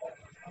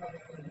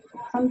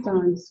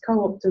sometimes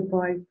co-opted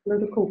by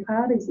political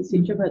parties,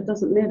 etc. But it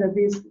doesn't matter.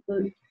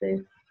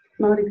 The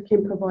Māori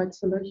can provide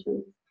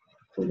solutions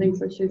for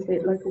these issues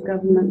that local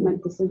government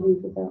make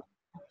decisions about.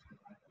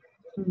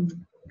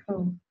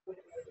 Cool.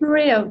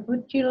 Maria,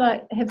 would you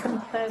like to have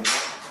something to say?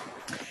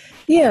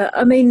 Yeah,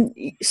 I mean,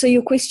 so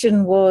your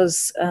question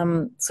was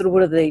sort of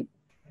what are the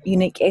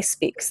unique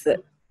aspects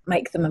that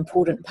make them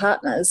important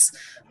partners?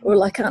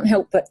 Well, I can't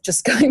help but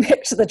just going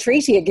back to the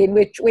treaty again.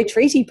 We're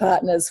treaty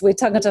partners. We're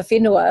tangata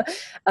whenua.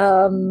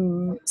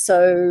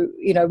 So,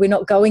 we're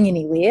not going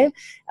anywhere.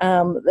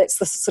 That's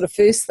the sort of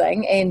first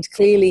thing, and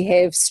clearly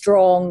have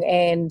strong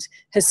and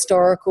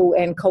historical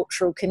and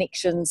cultural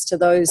connections to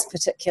those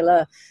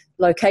particular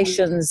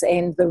locations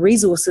and the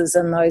resources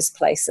in those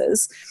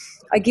places.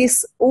 I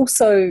guess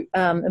also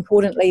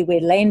importantly,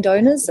 we're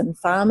landowners and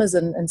farmers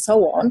and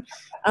so on,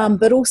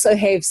 but also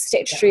have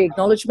statutory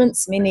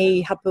acknowledgements.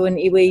 Many hapū and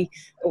iwi,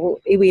 or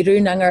iwi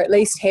rūnanga at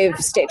least, have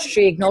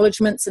statutory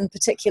acknowledgements in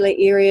particular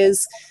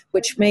areas,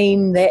 which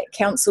mean that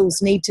councils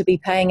need to be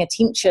paying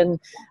attention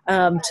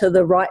to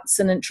the rights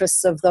and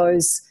interests of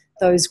those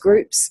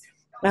groups.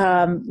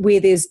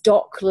 Where there's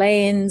dock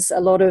lands, a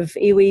lot of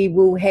iwi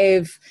will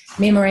have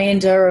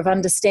memoranda of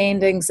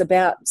understandings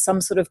about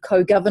some sort of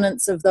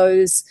co-governance of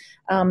those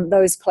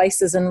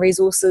places and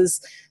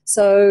resources.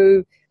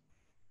 So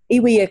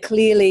iwi are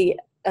clearly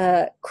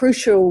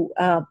crucial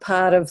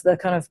part of the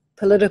kind of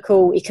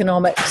political,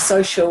 economic,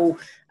 social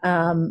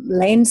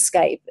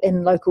landscape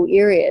in local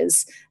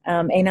areas,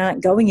 and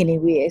aren't going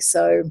anywhere.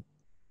 So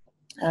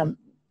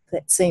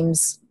that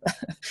seems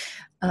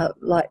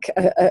like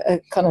a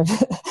kind of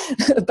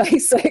a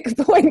basic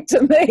point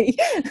to me.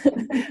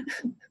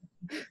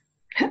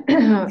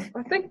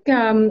 I think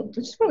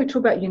just when we talk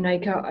about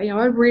unique,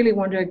 I really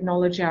want to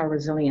acknowledge our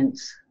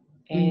resilience,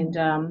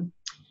 and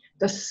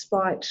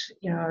despite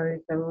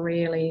the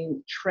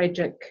really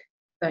tragic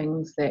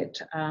things that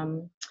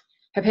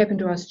have happened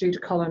to us due to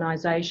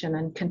colonisation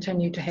and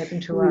continue to happen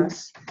to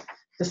us,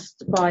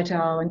 despite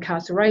our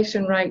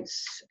incarceration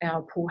rates,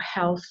 our poor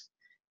health,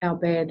 our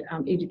bad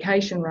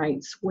education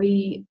rates,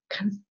 we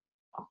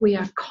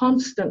are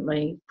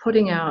constantly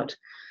putting out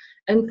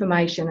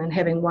information and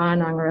having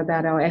wānanga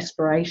about our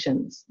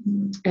aspirations,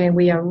 and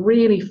we are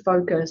really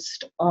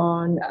focused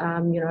on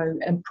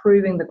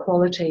improving the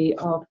quality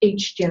of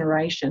each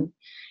generation.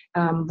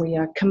 We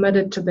are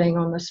committed to being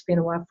on this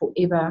whenua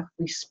forever.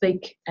 We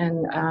speak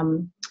and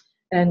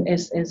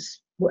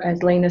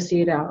as Lena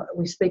said,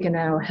 we speak in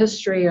our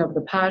history of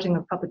the parting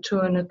of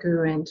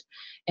Papatūānuku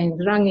and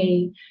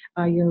Rangi.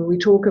 We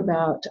talk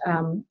about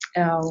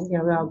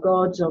our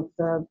gods of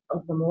the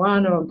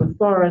moana, of the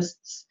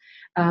forests,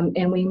 and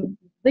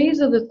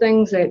these are the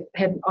things that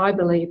have, I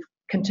believe,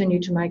 continue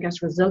to make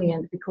us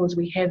resilient, because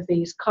we have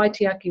these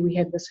kaitiaki, we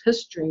have this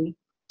history,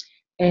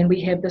 and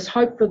we have this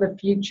hope for the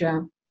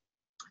future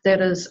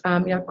that is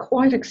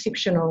quite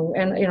exceptional.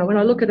 And when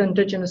I look at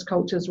Indigenous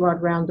cultures right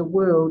around the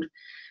world,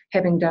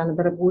 having done a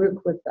bit of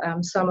work with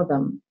some of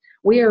them,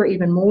 we are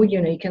even more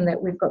unique in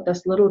that we've got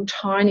this little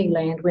tiny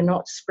land. We're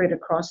not spread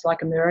across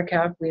like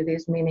America, where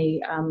there's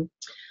many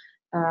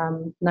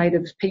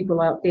native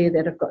people out there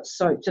that have got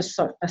so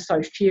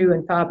few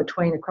and far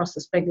between across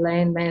this big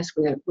land mass.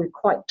 We're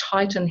quite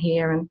tight in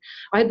here, and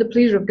I had the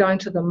pleasure of going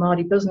to the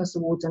Māori Business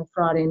Awards on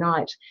Friday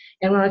night,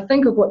 and when I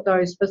think of what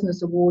those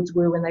business awards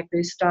were when they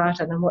first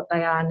started and what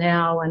they are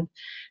now, and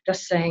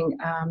just seeing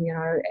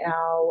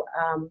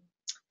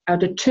our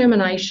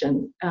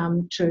determination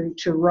to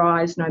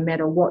rise no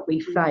matter what we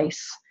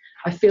face,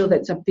 I feel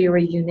that's a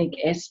very unique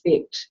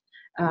aspect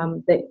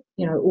that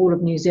all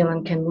of New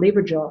Zealand can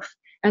leverage off.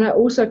 And I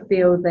also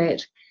feel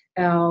that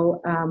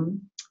our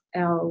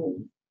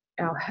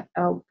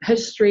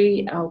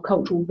history, our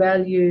cultural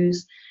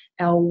values,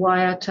 our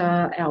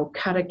waiata, our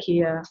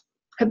karakia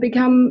have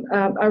become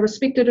are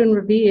respected and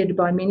revered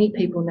by many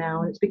people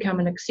now, and it's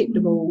become an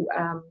acceptable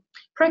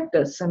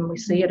practice. And we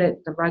see it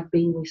at the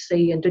rugby. We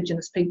see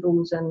Indigenous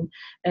peoples in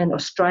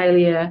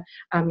Australia,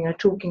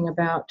 talking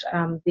about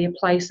their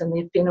place and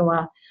their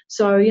whenua.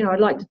 So, I'd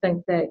like to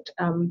think that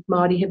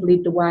Māori have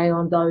led the way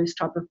on those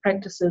type of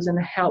practices and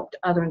helped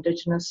other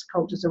Indigenous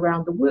cultures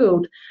around the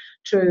world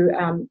to,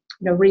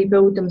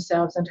 rebuild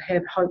themselves and to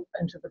have hope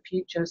into the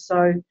future.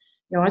 So,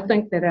 I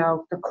think that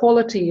the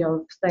quality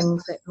of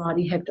things that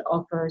Māori have to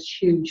offer is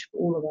huge for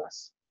all of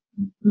us.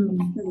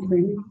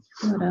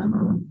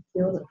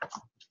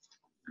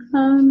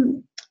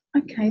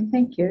 Okay,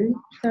 thank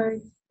you. So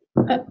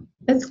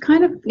it's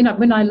kind of,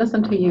 when I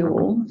listen to you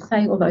all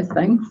saying all those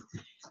things,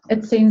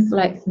 it seems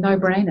like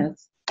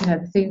no-brainers,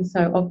 it seems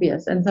so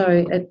obvious. And so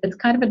it's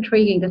kind of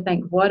intriguing to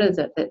think, what is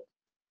it that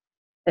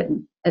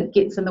it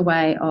gets in the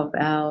way of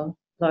our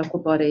local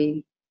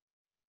body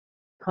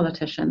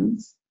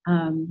politicians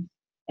and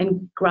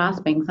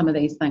grasping some of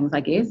these things,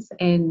 I guess,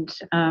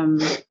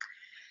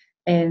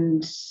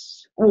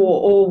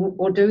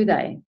 or do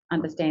they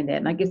understand that?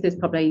 And I guess there's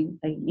probably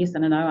a yes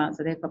and a no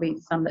answer. There's probably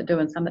some that do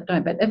and some that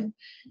don't. But if,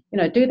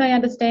 do they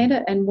understand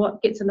it, and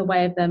what gets in the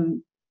way of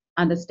them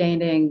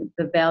understanding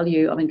the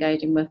value of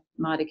engaging with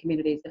Māori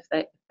communities if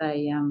they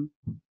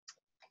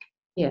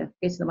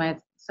gets in the way of,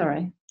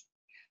 sorry,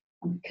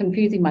 I'm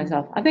confusing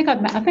myself. I think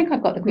I've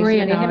got the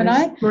question, haven't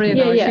I?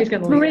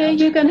 Maria,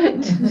 you're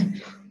going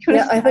to.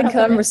 Yeah, I think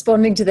I'm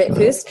responding to that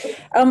first.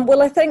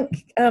 Well, I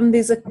think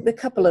there's a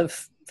couple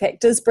of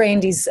factors.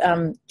 Brandy's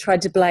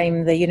tried to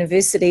blame the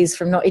universities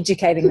from not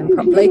educating them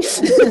properly.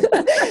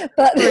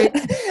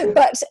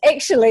 but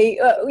actually,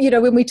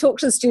 when we talk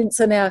to the students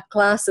in our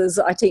classes,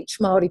 I teach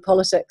Māori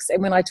politics,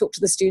 and when I talk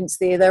to the students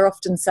there, they're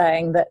often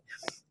saying that,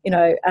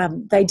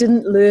 they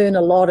didn't learn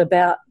a lot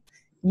about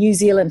New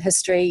Zealand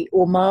history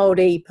or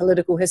Māori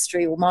political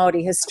history or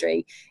Māori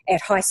history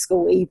at high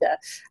school either.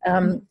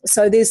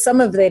 So there's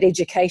some of that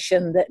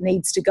education that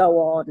needs to go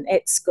on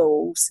at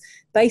schools.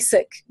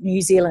 Basic New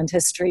Zealand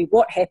history,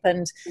 what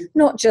happened,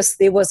 not just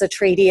there was a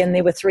treaty and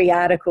there were 3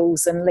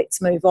 articles and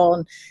let's move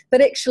on, but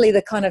actually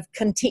the kind of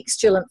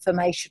contextual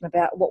information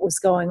about what was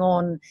going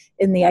on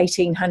in the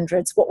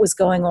 1800s, what was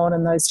going on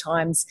in those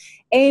times,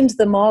 and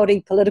the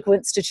Māori political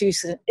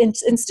institutions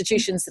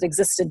that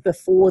existed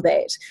before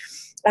that.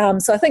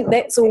 So I think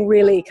that's all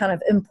really kind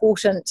of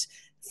important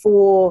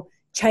for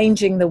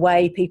changing the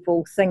way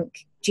people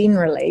think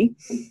generally.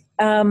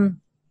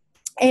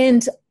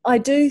 And I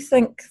do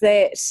think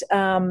that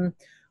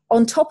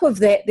on top of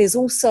that, there's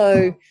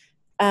also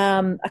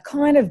a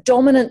kind of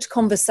dominant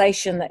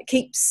conversation that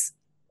keeps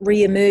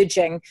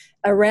re-emerging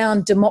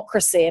around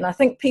democracy. And I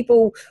think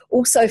people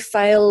also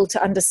fail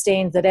to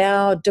understand that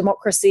our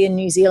democracy in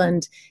New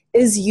Zealand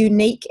is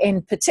unique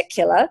and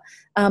particular,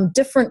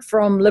 different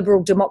from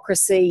liberal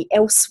democracy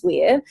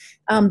elsewhere,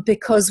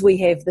 because we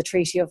have the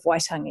Treaty of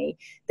Waitangi.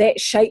 That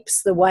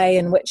shapes the way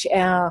in which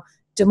our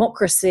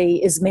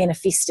democracy is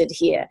manifested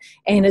here,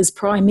 and is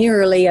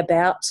primarily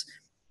about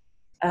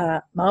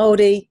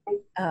Māori,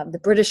 the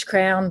British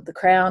Crown, the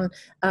Crown,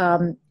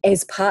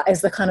 as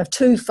the kind of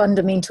two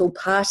fundamental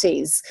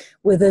parties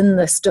within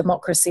this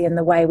democracy and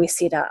the way we're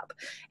set up.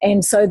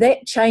 And so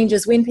that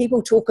changes when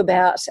people talk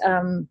about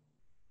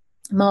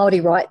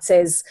Māori rights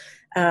as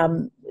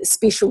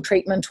special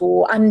treatment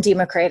or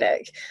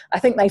undemocratic. I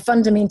think they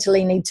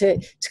fundamentally need to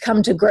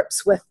come to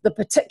grips with the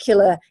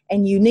particular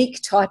and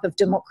unique type of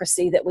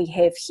democracy that we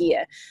have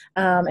here.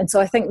 And so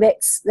I think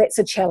that's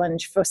a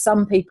challenge for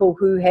some people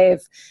who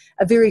have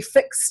a very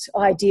fixed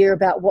idea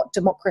about what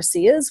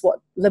democracy is, what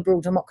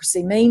liberal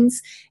democracy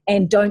means,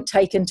 and don't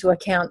take into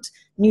account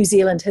New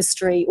Zealand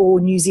history or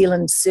New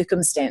Zealand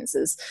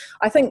circumstances.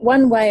 I think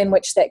one way in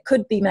which that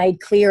could be made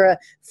clearer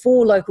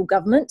for local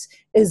government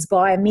is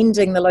by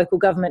amending the Local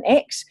Government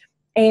Act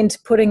and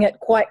putting it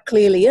quite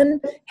clearly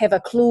in, have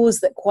a clause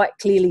that quite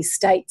clearly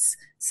states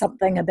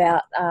something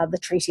about the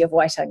Treaty of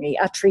Waitangi.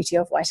 A Treaty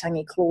of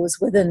Waitangi clause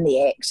within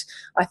the Act,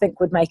 I think,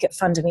 would make it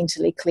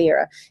fundamentally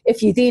clearer.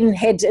 If you then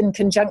had in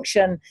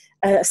conjunction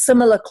a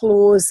similar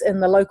clause in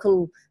the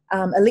Local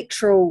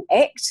Electoral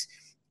Act,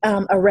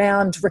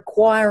 around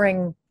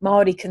requiring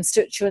Māori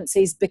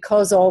constituencies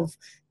because of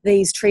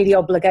these treaty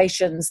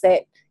obligations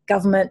that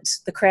government,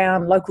 the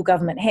Crown, local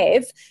government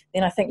have,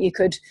 then I think you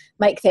could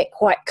make that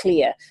quite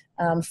clear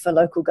for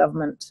local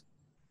government.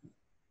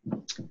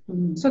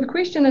 So the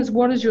question is,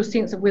 what is your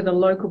sense of whether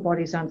local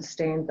bodies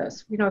understand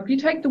this? You know, if you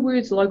take the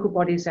words local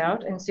bodies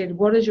out and said,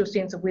 what is your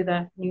sense of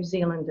whether New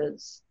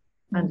Zealanders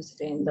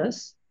understand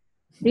this?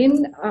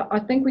 Then I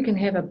think we can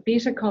have a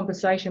better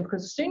conversation,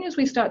 because as soon as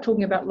we start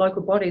talking about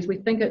local bodies, we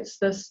think it's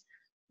this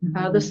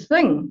this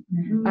thing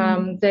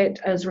that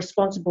is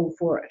responsible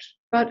for it.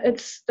 But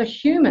it's the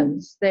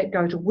humans that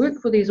go to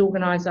work for these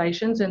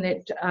organisations and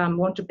that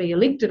want to be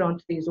elected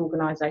onto these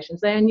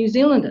organisations. They are New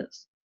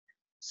Zealanders.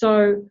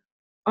 So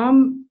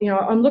I'm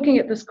looking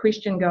at this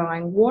question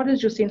going, what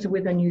is your sense of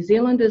whether New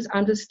Zealanders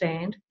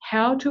understand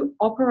how to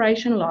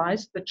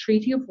operationalise the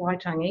Treaty of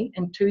Waitangi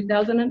in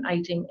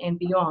 2018 and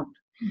beyond?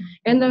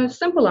 And the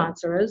simple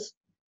answer is,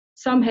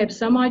 some have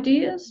some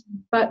ideas,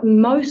 but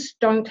most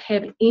don't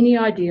have any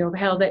idea of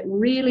how that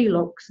really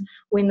looks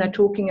when they're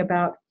talking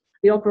about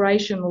the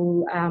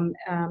operational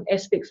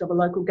aspects of a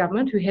local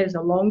government who has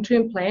a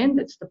long-term plan.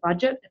 That's the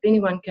budget. If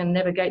anyone can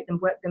navigate them,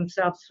 work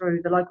themselves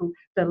through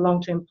the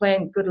long-term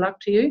plan, good luck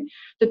to you.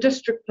 The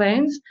district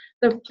plans,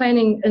 the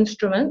planning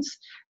instruments,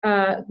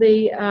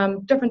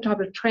 the different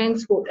type of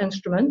transport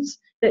instruments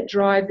that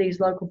drive these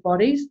local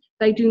bodies,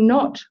 they do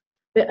not.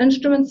 The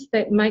instruments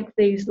that make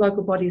these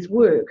local bodies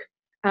work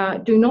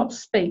do not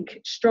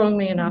speak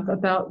strongly enough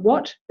about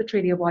what the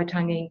Treaty of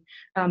Waitangi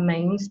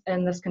means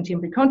in this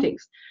contemporary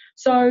context.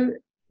 So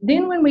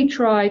then when we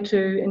try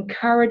to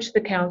encourage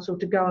the council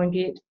to go and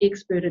get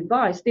expert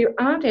advice, there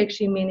aren't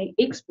actually many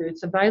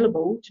experts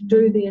available to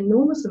do the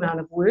enormous amount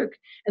of work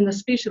in the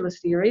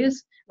specialist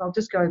areas. I'll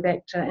just go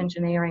back to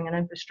engineering and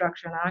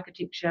infrastructure and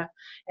architecture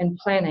and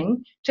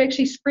planning, to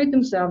actually spread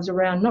themselves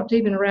around, not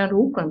even around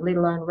Auckland, let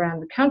alone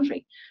around the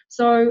country.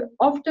 So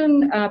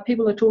often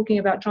people are talking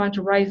about trying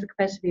to raise the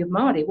capacity of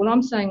Māori. Well,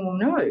 I'm saying, well,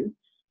 no,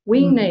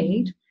 we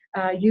need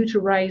you to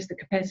raise the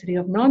capacity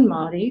of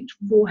non-Māori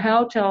for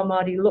how Te Ao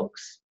Māori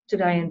looks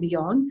today and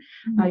beyond.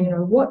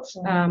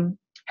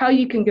 How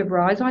you can give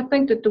rise. I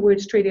think that the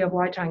words Treaty of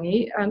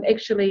Waitangi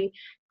actually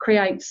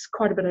creates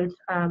quite a bit of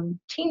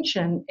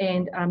tension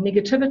and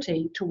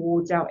negativity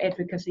towards our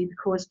advocacy,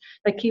 because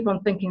they keep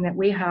on thinking that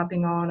we're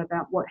harping on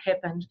about what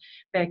happened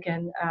back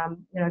in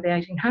the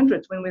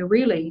 1800s, when we're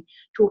really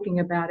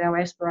talking about our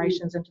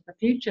aspirations into the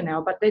future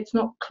now. But that's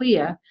not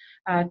clear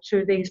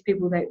to these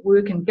people that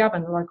work and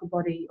govern local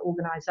body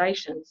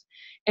organisations.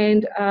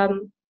 And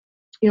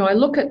I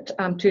look at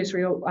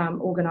tertiary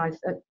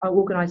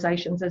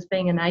organisations as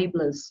being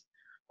enablers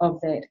of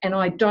that, and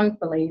I don't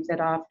believe that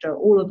after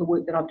all of the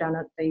work that I've done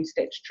at the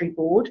Statutory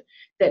Board,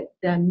 that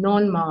the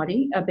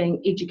non-Māori are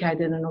being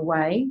educated in a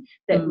way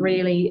that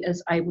really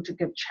is able to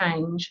give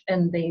change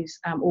in these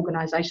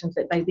organisations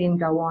that they then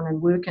go on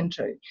and work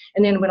into.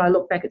 And then when I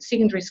look back at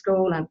secondary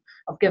school, and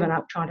I've given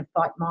up trying to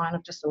fight mine,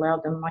 I've just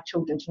allowed my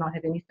children to not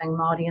have anything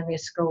Māori in their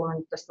school,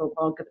 and just thought,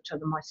 well, I'll give it to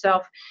them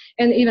myself.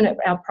 And even at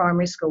our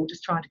primary school,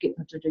 just trying to get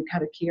them to do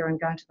karakia and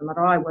going to the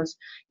marae was,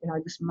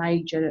 this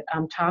major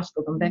task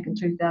for them back in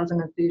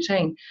 2013.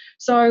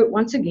 So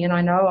once again,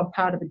 I know I'm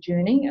part of a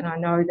journey, and I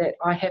know that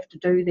I have to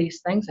do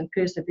these things and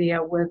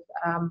persevere with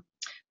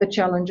the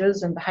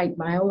challenges and the hate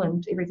mail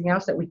and everything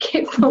else that we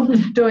get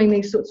from doing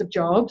these sorts of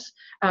jobs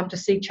to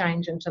see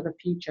change into the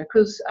future.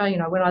 Because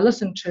when I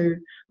listen to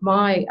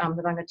my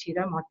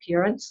rangatira, my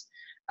parents,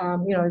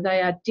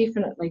 they are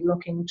definitely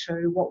looking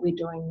to what we're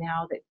doing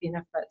now that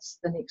benefits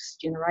the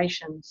next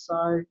generation.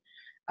 So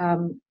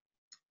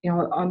you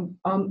know,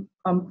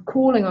 I'm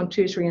calling on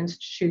tertiary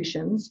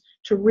institutions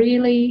to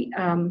really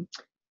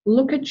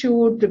look at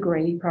your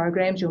degree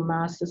programs, your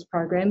master's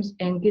programs,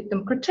 and get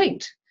them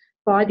critiqued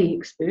by the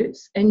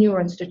experts in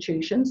your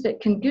institutions that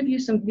can give you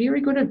some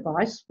very good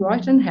advice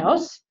right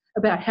in-house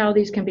about how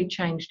these can be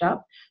changed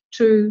up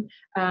to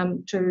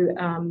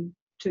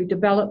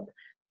develop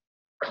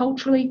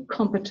culturally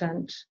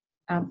competent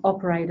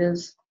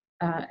operators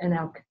in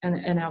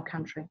our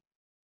country.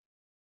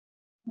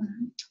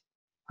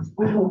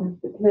 Wow.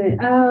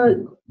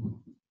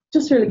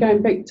 Just really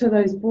going back to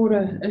those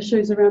broader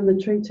issues around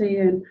the treaty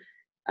and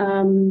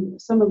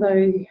some of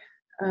the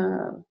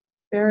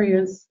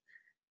barriers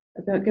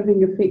about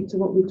giving effect to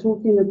what we're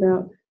talking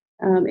about,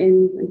 and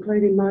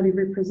including Māori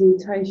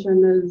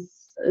representation,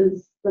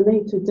 is the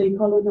need to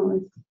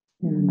decolonise.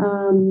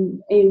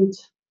 And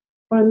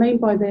what I mean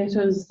by that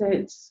is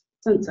that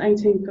since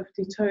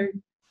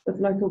 1852, with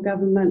local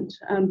government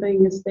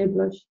being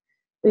established,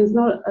 there's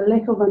not a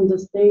lack of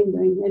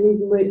understanding, and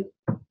even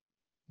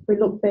we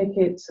look back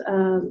at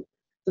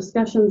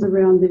discussions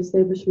around the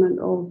establishment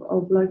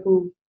of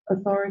local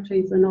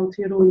authorities in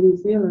Aotearoa, New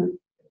Zealand.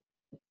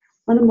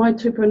 One of my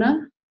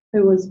tupuna,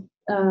 who was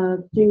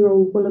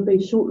General Willoughby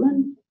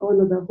Shortland,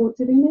 one of the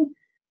Hōterene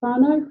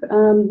whānau,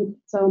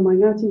 so on my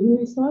Ngāti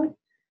Hinu side,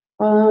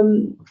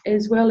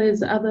 as well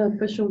as other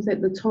officials at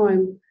the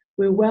time,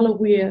 were well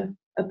aware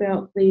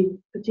about the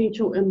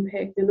potential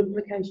impact and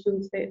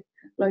implications that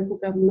local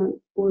government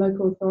or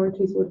local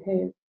authorities would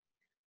have.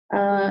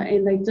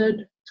 And they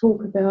did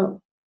talk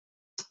about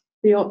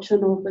the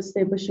option of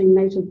establishing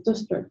native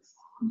districts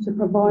to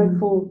provide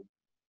for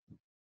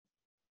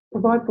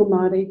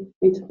Māori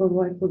and to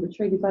provide for the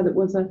treaty, but it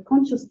was a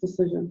conscious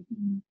decision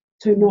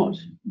to not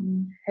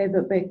have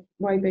it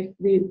way back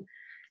then.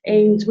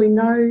 And we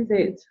know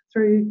that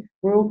through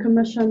Royal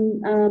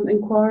Commission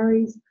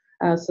inquiries,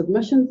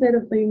 submissions that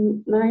have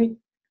been made,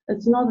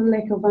 it's not a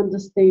lack of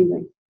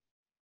understanding.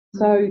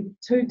 So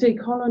to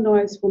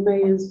decolonise for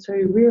me is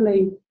to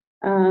really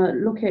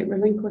look at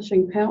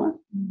relinquishing power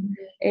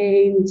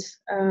and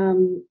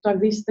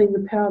divesting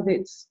the power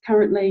that's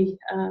currently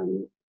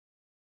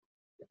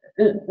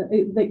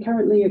that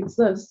currently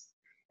exists.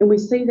 And we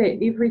see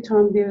that every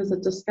time there is a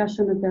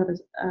discussion about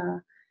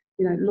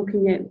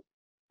looking at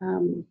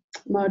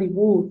Māori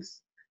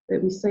wards,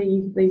 that we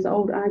see these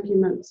old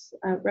arguments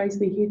raise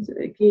their heads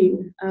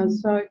again.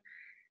 So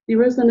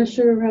there is an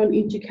issue around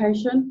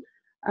education.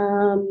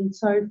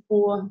 So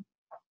for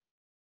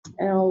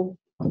our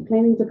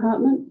planning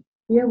department,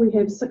 we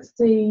have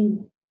 60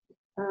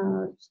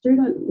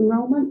 student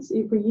enrolments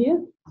every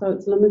year, so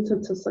it's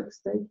limited to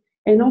 60.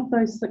 And of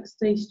those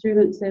 60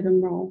 students that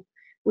enrol,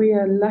 we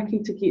are lucky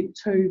to get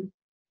 2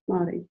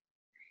 Māori.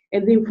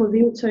 And then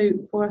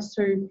for us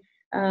to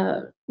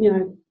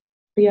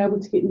be able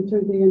to get them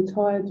through the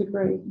entire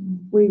degree,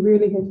 we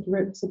really have to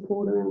wrap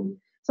support around.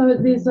 So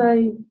there's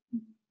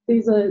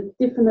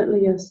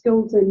definitely a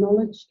skills and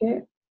knowledge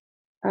gap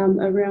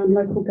around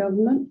local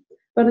government.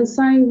 But in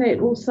saying that,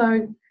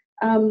 also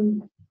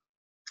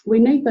we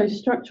need those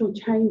structural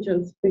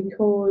changes,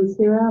 because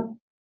there are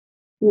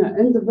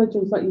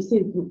individuals, like you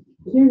said,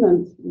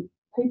 humans,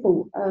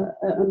 people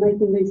are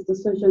making these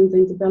decisions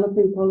and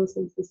developing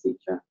policies,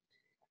 etc.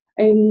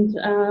 And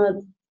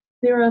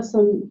there are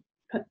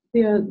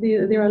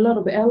a lot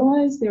of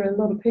allies. There are a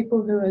lot of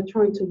people who are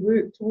trying to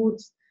work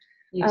towards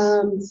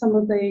some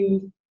of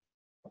the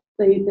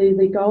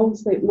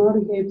goals that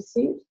Māori have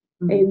set,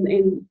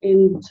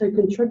 and to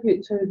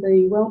contribute to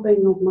the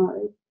well-being of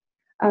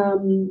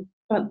Māori.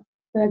 But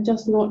they're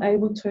just not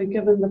able to,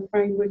 given the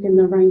framework and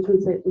the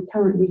arrangements that we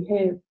currently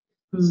have.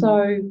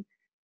 So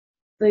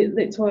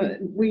that's why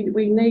we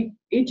need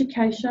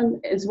education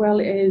as well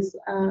as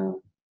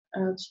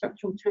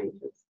structural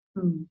changes.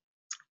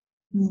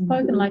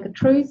 Spoken like a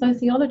true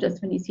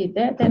sociologist when you said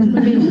that. That's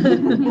really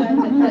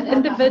the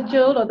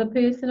individual or the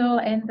personal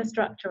and the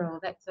structural.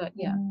 That's it.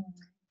 Yeah.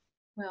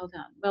 Well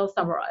done. Well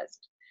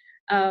summarised.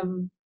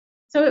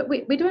 So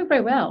we're doing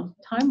very well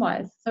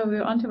time-wise. So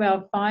we're on to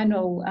our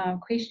final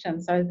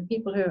question. So the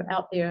people who are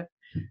out there,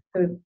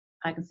 who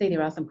I can see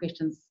there are some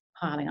questions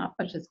piling up,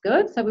 which is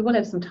good. So we will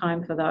have some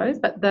time for those.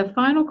 But the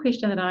final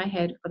question that I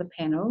had for the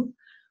panel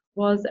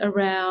was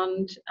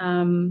around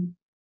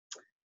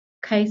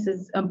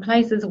cases and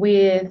places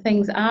where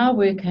things are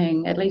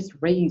working at least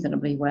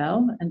reasonably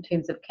well in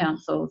terms of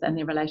councils and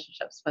their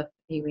relationships with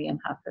iwi and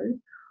hapū.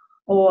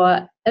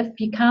 Or if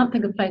you can't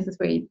think of places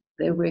where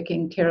they're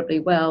working terribly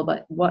well,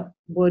 but what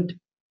would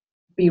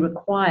be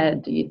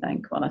required, do you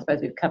think? Well, I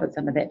suppose we've covered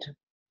some of that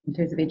in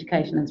terms of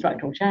education and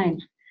structural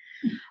change.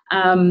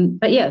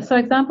 But yeah, so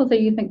examples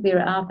that you think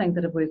there are things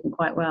that are working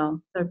quite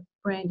well. So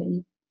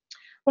Brandy.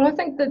 Well, I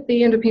think that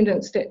the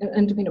Independent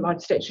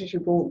Māori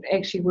Statutory Board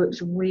actually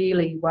works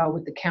really well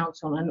with the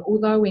council, and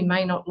although we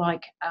may not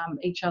like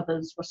each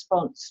other's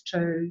response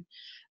to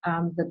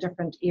the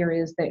different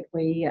areas that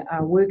we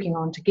are working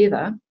on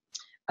together,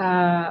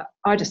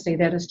 I just see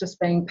that as just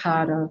being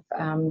part of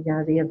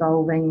the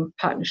evolving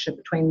partnership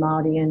between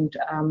Māori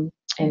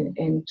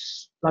and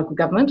local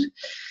government.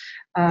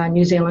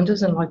 New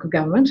Zealanders in local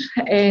government,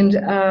 and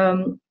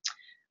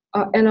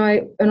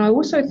I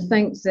also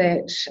think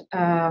that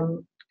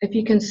if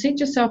you can set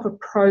yourself a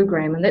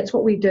program, and that's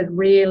what we did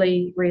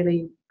really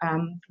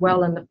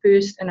well in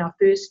our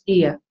first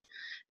year,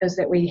 is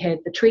that we had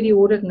the treaty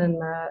audit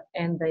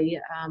and the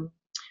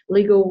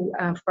legal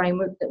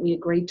framework that we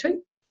agreed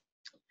to.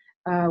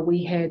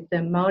 We had the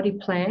Māori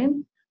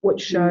plan,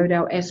 which showed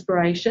our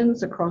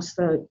aspirations across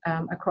the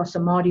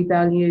Māori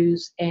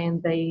values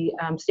and the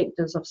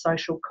sectors of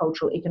social,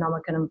 cultural,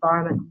 economic and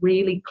environment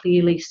really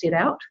clearly set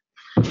out,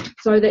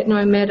 so that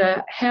no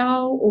matter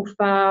how or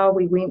far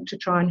we went to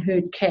try and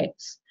herd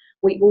cats,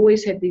 we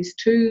always had these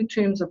two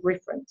terms of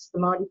reference, the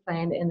Māori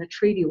plan and the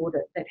treaty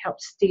audit, that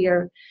helped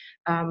steer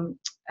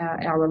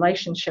our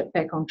relationship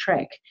back on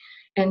track.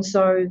 And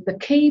so the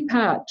key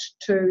part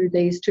to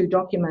these two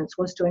documents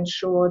was to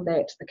ensure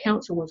that the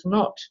council was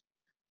not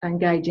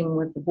engaging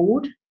with the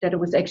board, that it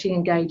was actually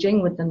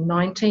engaging with the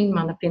 19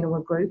 mana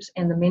whenua groups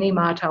and the many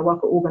mātai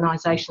waka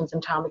organisations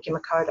in Tāmaki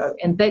Makaurau.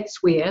 And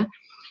that's where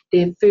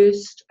their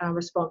first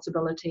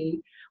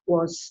responsibility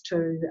was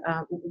to,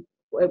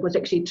 it was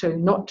actually to,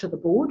 not to the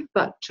board,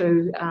 but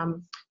to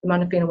the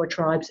mana whenua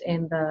tribes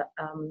and the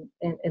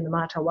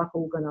mātai waka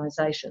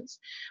organisations.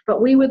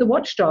 But we were the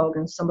watchdog,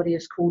 and somebody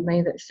has called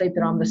me that said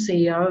that I'm the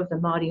CEO of the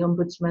Māori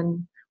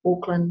Ombudsman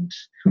Auckland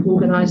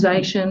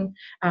organisation,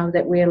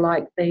 that we're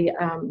like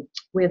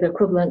we're the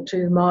equivalent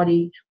to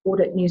Māori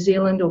Audit New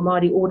Zealand or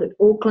Māori Audit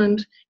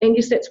Auckland, and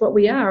yes, that's what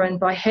we are. And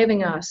by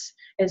having us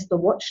as the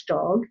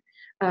watchdog,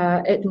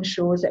 it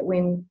ensures that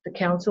when the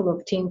council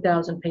of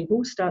 10,000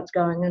 people starts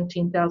going in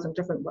 10,000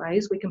 different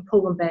ways, we can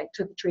pull them back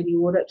to the treaty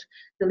audit,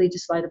 the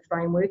legislative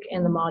framework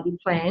and the Māori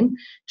plan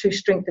to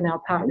strengthen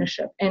our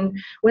partnership. And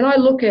when I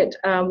look at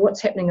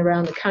what's happening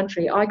around the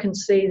country, I can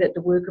see that the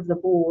work of the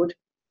board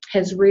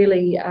has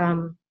really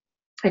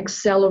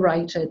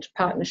accelerated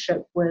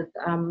partnership with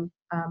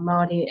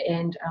Māori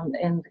and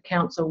the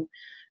council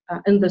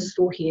in this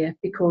store here,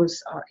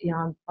 because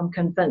I'm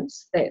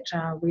convinced that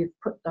we've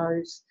put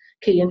those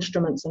key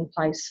instruments in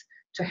place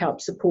to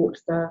help support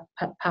the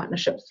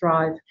partnership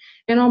thrive.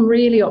 And I'm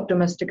really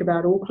optimistic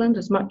about Auckland,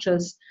 as much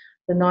as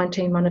the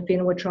 19 mana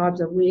whenua tribes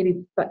are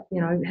really, but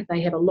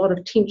they have a lot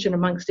of tension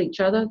amongst each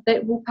other.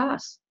 That will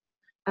pass.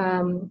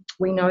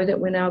 We know that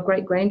when our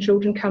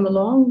great-grandchildren come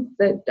along,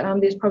 that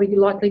there's probably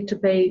likely to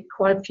be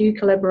quite a few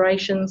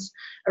collaborations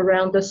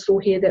around this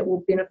store here that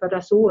will benefit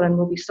us all, and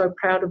we'll be so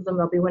proud of them.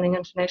 They'll be winning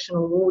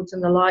international awards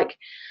and the like,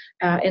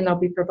 and they'll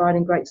be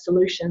providing great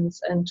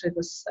solutions into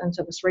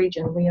this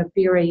region. We are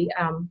very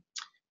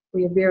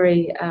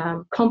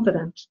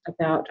confident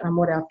about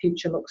what our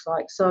future looks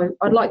like. So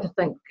I'd like to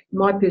think,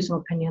 my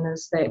personal opinion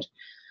is that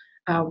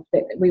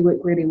we work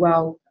really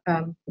well,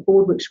 the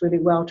board works really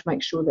well to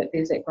make sure that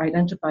there's that great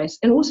interface.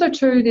 And also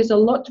too, there's a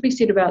lot to be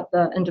said about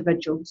the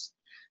individuals.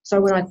 So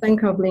when I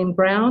think of Len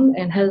Brown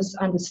and his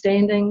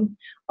understanding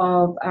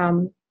of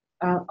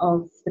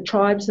the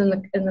tribes in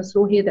the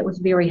store here, that was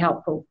very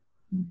helpful.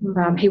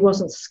 He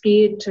wasn't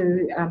scared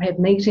to have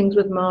meetings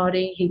with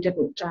Māori. He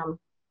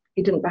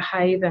didn't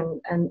behave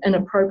in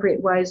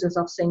inappropriate ways, as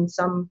I've seen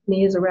some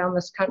mayors around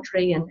this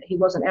country, and he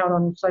wasn't out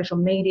on social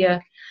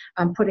media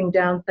putting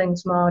down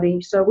things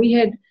Māori. So we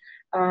had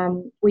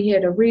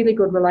a really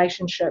good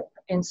relationship,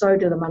 and so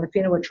do the mana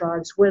whenua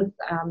tribes, with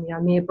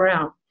Mayor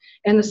Brown.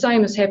 And the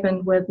same has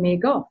happened with Mayor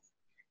Goff.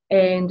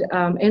 And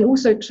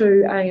also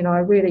too, I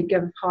really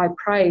give high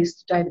praise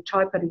to David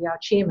Taipiri, our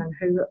chairman,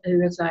 who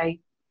is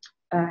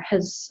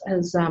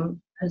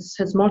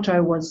his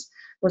motto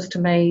was to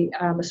me,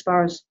 as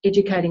far as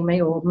educating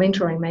me or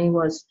mentoring me,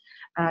 was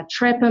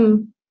trap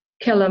him,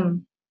 kill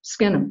him,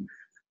 skin him.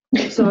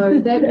 So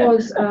that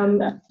was,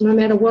 no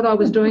matter what I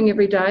was doing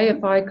every day,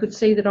 if I could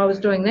see that I was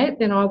doing that,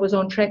 then I was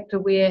on track to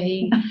where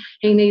he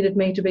needed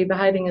me to be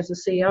behaving as a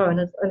CEO.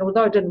 And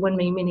although it didn't win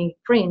me many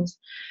friends,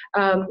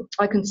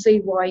 I can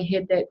see why he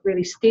had that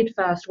really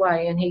steadfast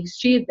way, and he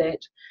shared that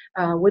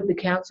with the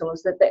council,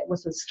 is that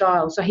was his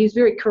style. So he's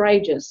very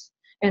courageous,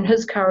 and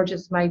his courage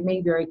has made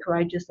me very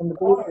courageous, and the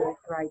board very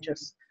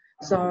courageous.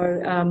 So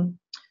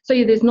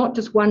yeah, there's not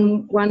just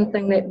one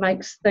thing that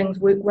makes things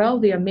work well.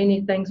 There are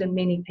many things and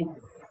many people.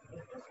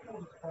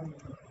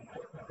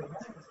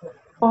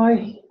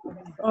 I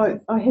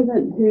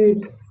haven't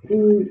heard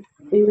any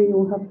iwi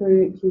or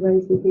hapū actually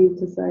raise their hand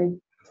to say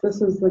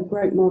this is a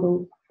great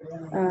model.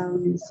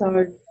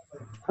 So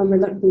I'm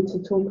reluctant to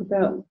talk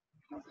about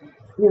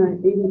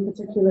any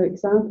particular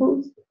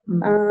examples.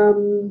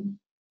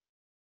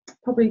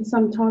 Probably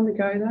some time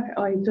ago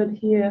though, I did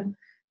hear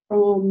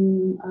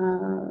from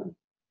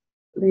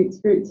the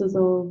experiences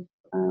of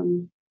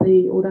the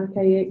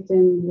Ōrākei Act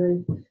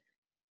and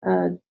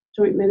the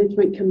Joint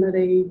Management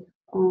Committee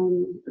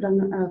on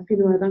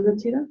whenua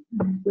rangatira,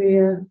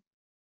 where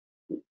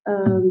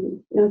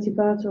Ngāti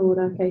Whātua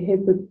Ōrākei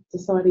had the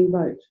deciding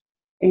vote.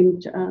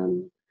 And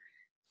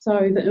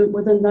so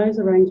within those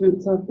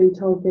arrangements, I've been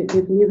told that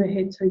they've never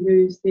had to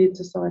use their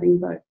deciding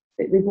vote,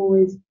 that they've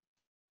always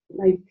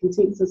made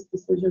consensus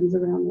decisions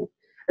around that.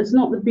 It's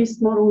not the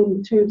best model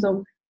in terms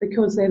of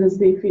because that is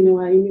their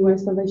whenua anyway,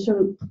 so they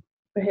shouldn't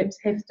perhaps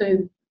have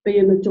to be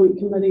in a joint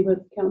committee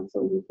with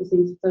council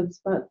representatives,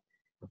 but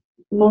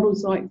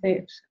models like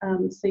that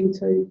seem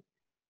to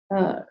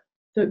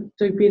do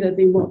better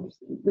than what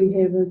we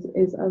have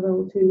as other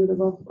alternative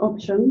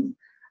options.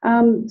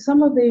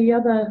 Some of the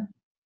other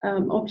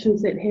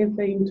options that have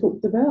been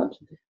talked about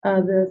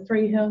are the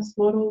 3-house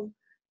model,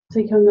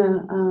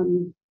 tikanga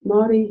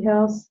Māori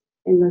house,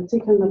 and the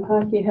tikanga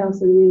Pākehā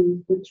house, and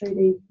then the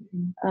treaty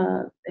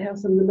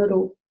house in the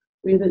middle,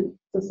 where the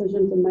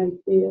decisions are made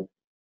there.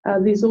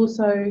 There's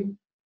also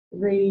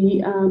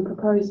the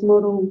proposed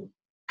model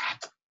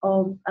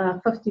of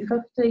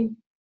 50-50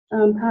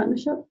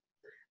 partnership.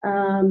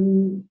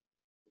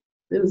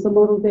 There was a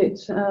model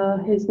that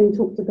has been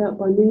talked about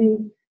by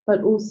many,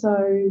 but also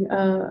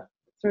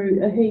through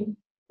Ihi,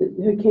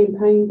 who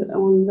campaigned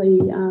on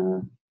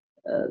the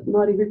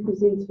Māori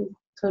representative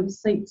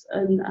seats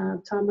in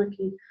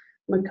Tāmaki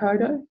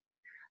Makaurau.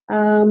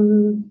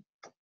 And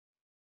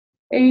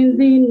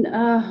then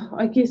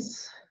I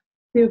guess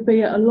there would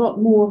be a lot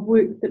more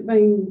work that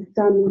being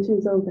done in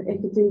terms of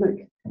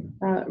academic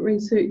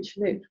research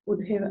that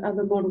would have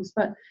other models,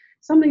 but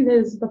something that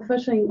is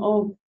befitting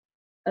of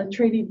a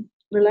treaty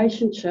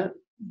relationship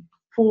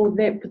for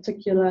that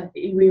particular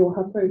iwi or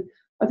hapū.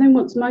 I think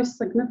what's most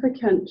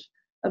significant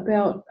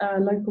about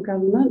local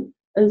government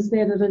is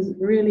that it is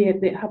really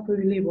at that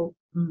hapū level,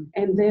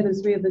 and that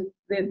is where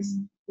that's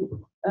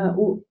who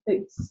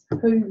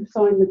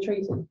signed the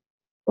treaty. It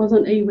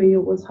wasn't iwi,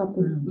 it was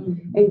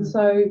hapū. And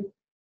so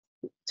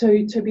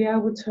to be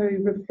able to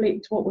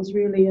reflect what was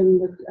really in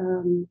the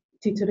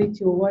te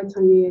tiriti or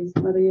waitangi, as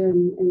Maria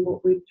and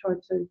what we've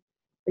tried to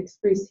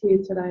express here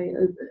today,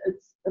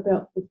 it's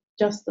about the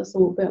justice,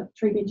 or about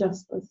treaty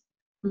justice,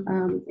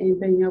 and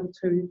being able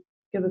to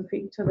give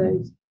effect to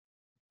those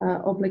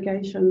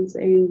obligations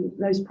and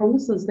those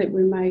promises that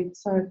were made.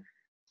 So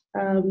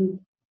I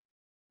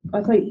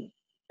think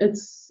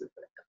it's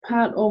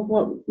part of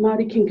what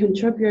Māori can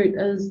contribute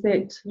is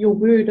that your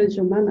word is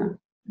your mana.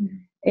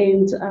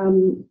 And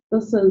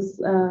this is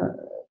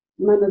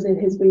mana that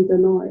has been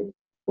denied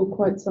for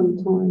quite some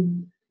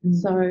time.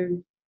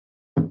 So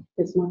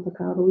that's my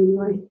whakaaro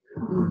anyway.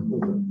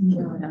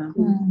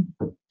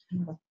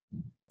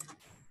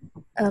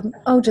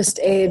 I'll just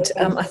add,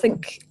 I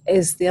think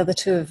as the other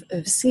two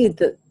have said,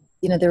 that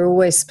there are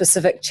always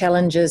specific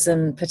challenges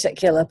in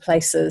particular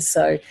places,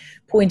 so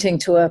pointing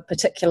to a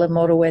particular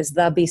model as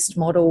the best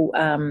model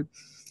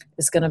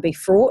is going to be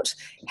fraught.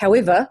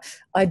 However,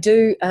 I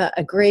do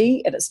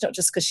agree, and it's not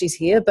just because she's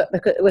here, but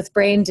with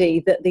Brandy,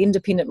 that the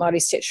Independent Māori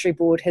Statutory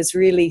Board has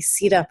really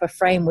set up a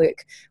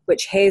framework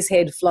which has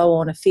had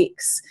flow-on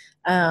effects,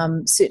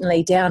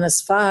 certainly down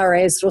as far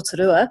as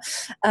Rotorua,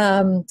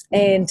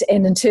 and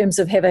in terms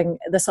of having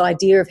this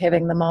idea of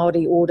having the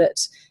Māori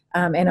audit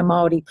and a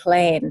Māori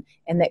plan,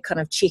 and that kind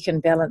of check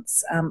and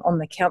balance on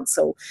the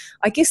council.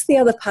 I guess the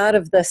other part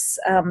of this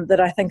that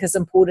I think is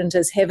important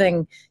is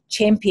having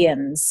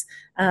champions,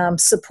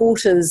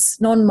 supporters,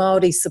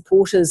 non-Māori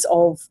supporters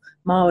of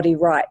Māori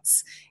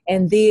rights.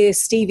 And there,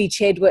 Stevie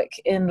Chadwick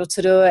in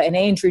Rotorua and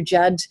Andrew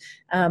Judd,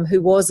 who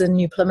was in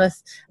New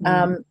Plymouth,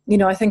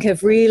 I think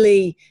have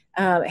really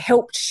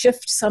helped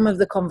shift some of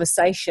the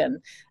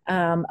conversation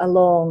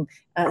along.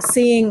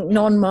 Seeing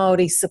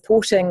non-Māori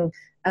supporting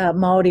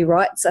Māori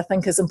rights, I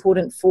think, is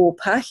important for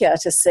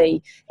Pākehā to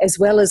see, as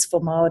well as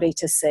for Māori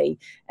to see.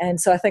 And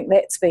so I think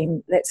that's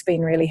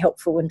been really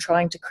helpful in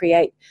trying to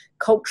create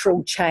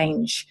cultural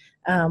change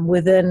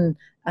within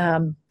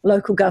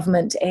local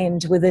government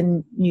and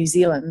within New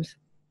Zealand.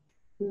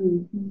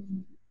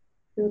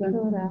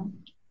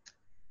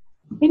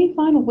 Any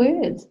final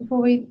words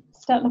before we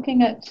start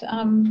looking at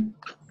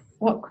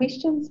what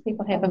questions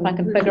people have, if I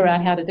can figure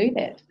out how to do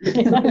that?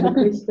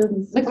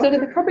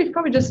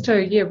 Probably just to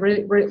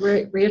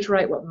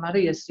reiterate what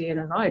Maria has said,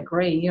 and I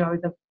agree.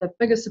 The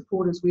biggest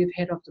supporters we've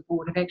had of the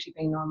board have actually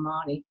been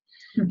non-Māori,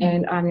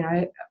 and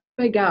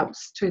big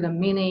ups to the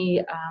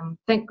many.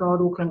 Thank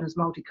God Auckland is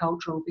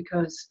multicultural,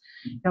 because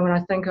when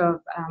I think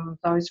of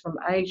those from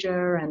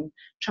Asia and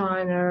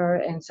China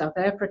and South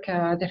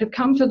Africa that have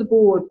come to the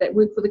board, that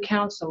work for the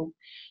council,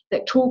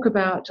 that talk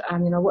about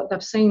what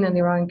they've seen in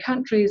their own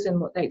countries and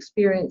what they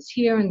experience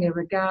here and their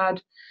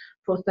regard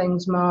for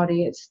things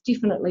Māori, it's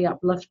definitely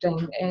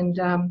uplifting. And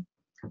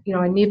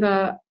I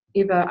never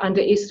ever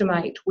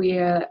underestimate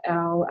where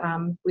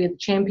the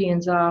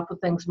champions are for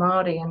things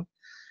Māori. And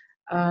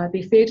it'd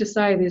be fair to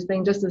say there's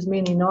been just as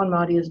many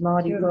non-Māori as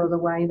Māori for the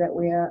way that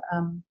we're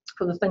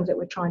for the things that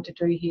we're trying to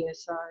do here.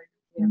 So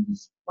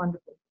it's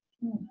wonderful.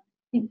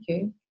 Thank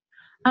you.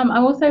 I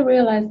also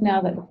realise now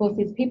that, of course,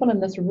 there's people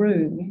in this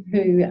room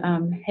who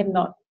have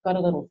not got a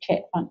little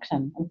chat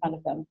function in front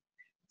of them.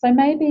 So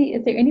maybe,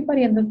 is there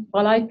anybody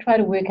while I try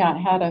to work out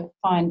how to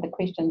find the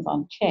questions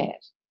on chat,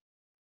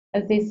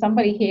 is there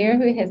somebody here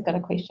who has got a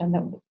question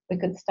that we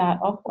could start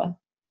off with?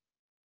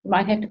 You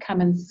might have to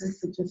come and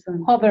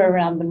hover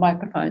around the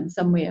microphone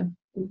somewhere.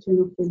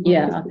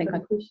 Yeah, I think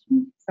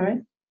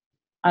sorry?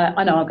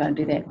 I know I'll go and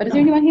do that. But is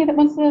there anyone here that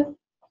wants to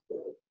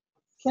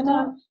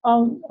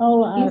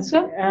I'll ask,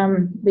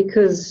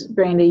 because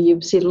Brandy,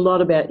 you've said a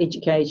lot about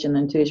education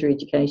and tertiary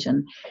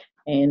education,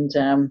 and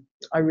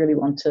I really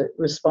want to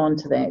respond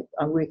to that.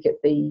 I work at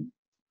the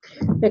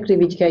Faculty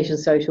of Education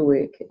and Social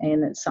Work,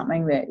 and it's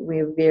something that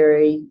we're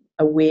very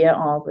aware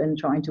of and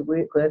trying to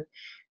work with.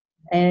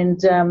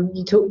 And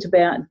you talked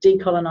about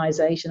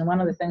decolonisation, and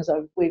one of the things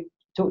we've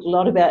talked a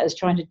lot about is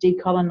trying to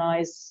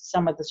decolonise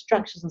some of the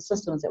structures and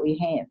systems that we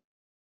have.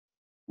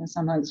 And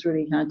sometimes it's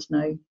really hard to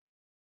know,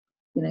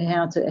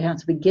 how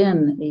to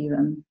begin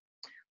even.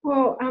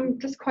 Well,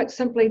 just quite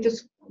simply,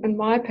 just in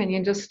my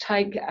opinion, just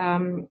take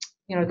the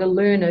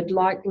learned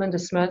like Linda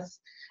Smith,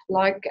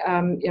 like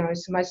Sir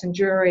Mason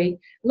Jury,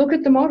 look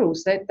at the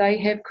models that they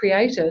have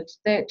created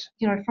that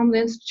from the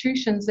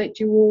institutions that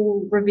you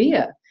all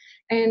revere.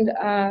 And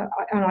I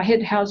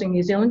had Housing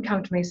New Zealand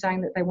come to me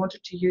saying that they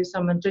wanted to use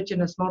some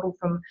Indigenous model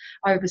from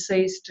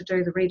overseas to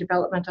do the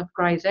redevelopment of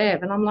Grays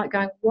Ave. And I'm like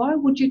going, why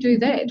would you do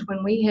that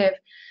when we have,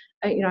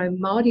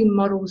 Māori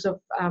models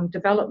of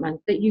development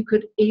that you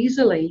could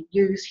easily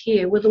use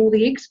here with all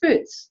the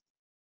experts?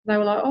 They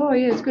were like, oh,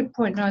 yeah, it's a good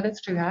point. No, that's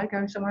too hard.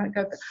 I'm going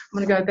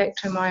to go back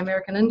to my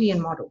American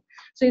Indian model.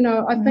 So,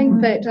 I think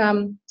that,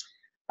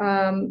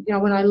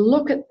 when I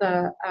look at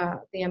the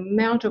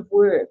amount of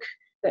work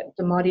that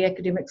the Māori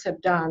academics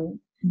have done,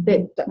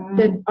 and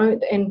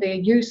their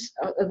use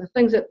of the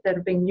things that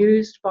have been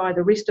used by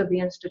the rest of the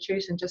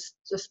institution just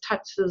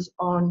touches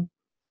on,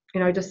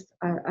 just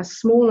a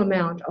small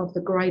amount of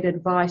the great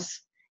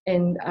advice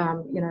and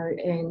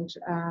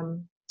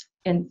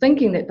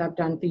thinking that they've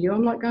done for you.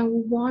 I'm like going,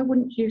 well, why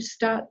wouldn't you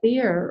start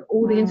there,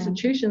 all the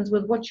institutions,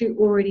 with what you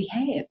already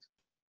have?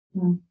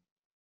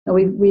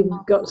 We've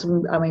got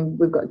some.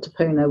 We've got Te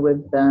Puna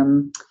with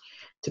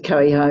Te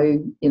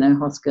Kauiho,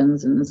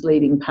 Hoskins, and is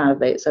leading part of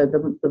that. So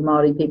the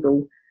Māori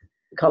people,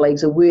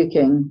 colleagues, are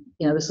working.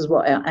 This is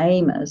what our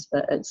aim is,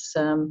 but it's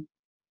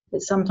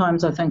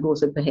sometimes, I think,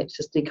 also perhaps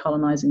just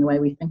decolonising the way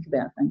we think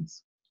about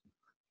things.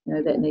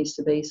 That needs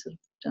to be sort of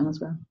done as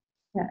well.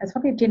 Yeah, it's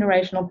probably a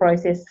generational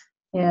process.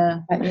 Yeah.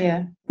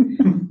 I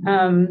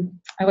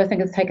always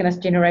think it's taken us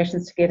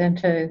generations to get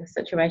into the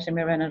situation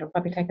we're in. It'll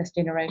probably take us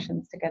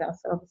generations to get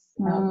ourselves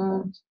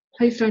out.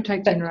 Please don't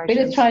take generations.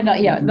 Let's try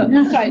not. Yeah,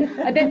 sorry.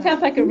 That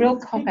sounds like a real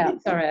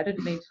cop-out. Sorry, I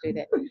didn't mean to do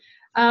that.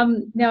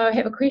 Now I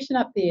have a question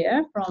up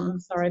there from,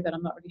 but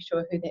I'm not really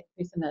sure who that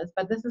person is.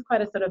 But this is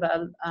quite a sort of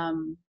a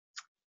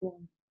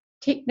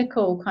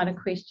technical kind of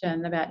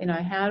question about,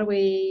 how do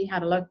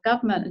local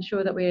government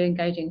ensure that we're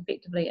engaging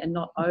effectively and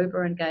not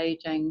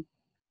over-engaging,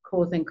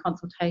 causing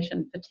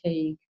consultation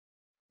fatigue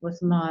with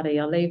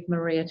Māori. I'll leave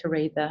Maria to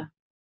read the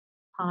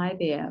pie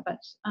there, but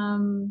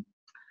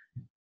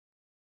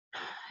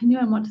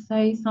anyone want to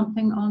say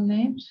something on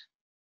that?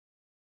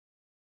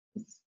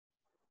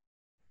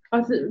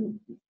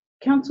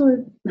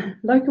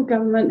 Local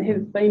government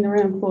have been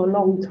around for a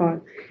long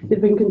time.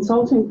 They've been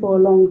consulting for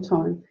a long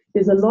time.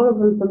 There's a lot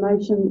of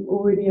information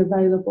already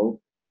available.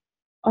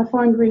 I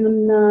find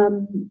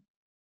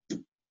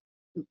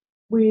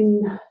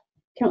when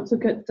Council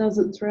does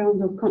its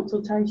round of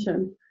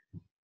consultation,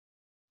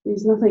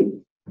 there's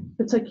nothing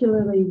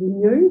particularly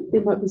new.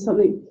 There might be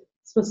something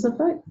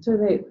specific to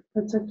that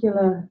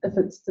particular, if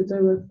it's to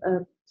do with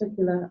a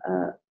particular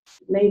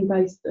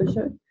land-based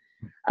issue.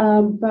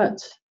 But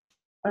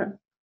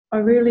I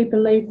really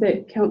believe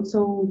that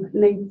Council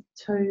need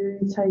to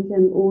take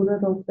an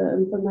audit of the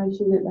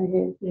information that they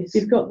have. Yes.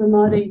 You've got the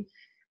Māori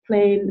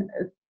plan.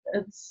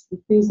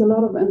 There's a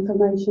lot of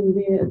information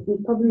there.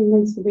 It probably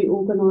needs to be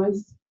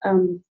organised,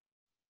 to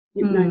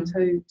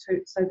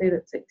so that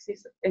it's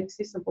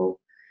accessible,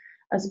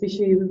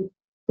 especially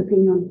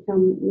depending on how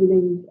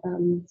many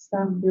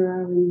staff there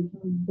are and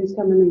who's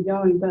coming and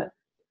going. But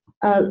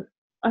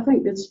I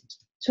think it's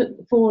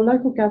for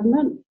local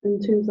government, in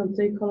terms of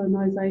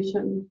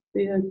decolonisation,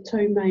 there are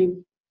two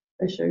main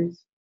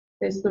issues.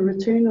 There's the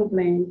return of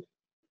land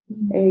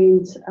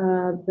and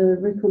the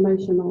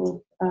reclamation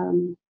of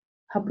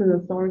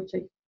hapū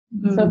authority.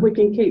 So if we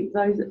can keep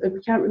those, if we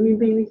can't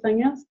remember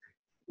anything else,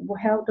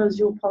 how does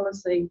your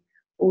policy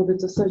or the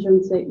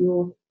decisions that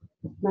you're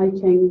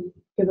making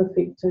give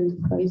effect to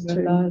those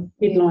two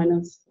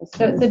headliners?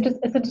 So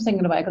it's interesting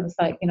in a way, because it's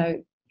like,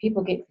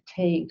 people get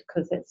fatigued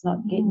because it's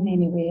not getting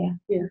anywhere.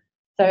 Yeah.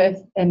 So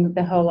and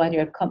the whole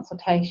idea of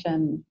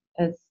consultation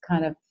is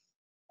kind of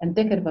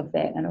indicative of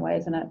that in a way,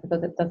 isn't it?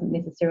 Because it doesn't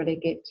necessarily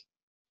get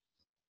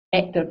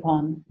acted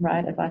upon,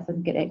 right? Advice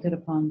doesn't get acted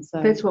upon.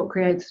 So that's what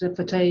creates the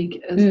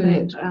fatigue, is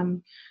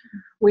that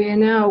we are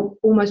now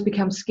almost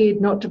become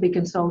scared not to be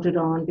consulted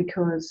on,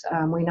 because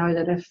we know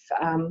that if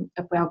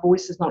our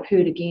voice is not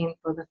heard again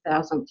for the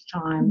 1000th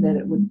time, that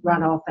it would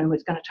run off and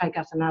it's going to take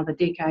us another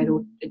decade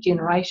or a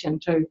generation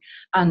to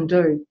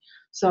undo.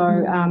 So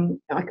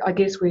I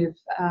guess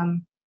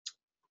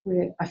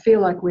I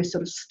feel like we're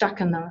sort of stuck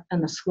in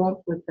the swamp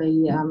with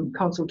the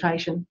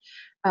consultation.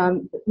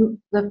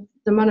 The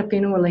mana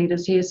whenua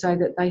leaders here say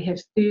that they have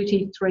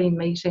 33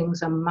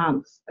 meetings a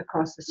month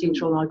across the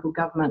central local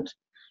government.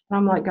 And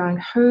I'm like going,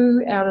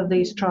 who out of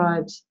these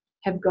tribes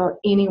have got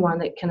anyone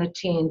that can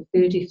attend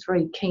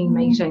 33 key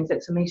meetings.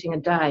 That's a meeting a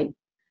day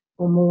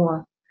or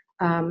more.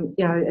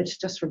 It's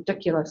just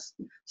ridiculous.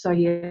 So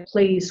yeah,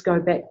 please go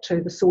back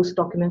to the source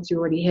documents you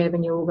already have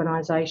in your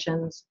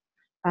organisations.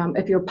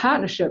 If your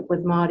partnership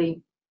with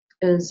Māori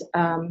is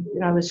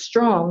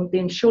strong,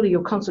 then surely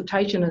your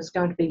consultation is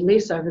going to be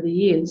less over the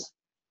years,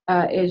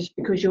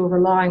 because you're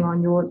relying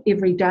on your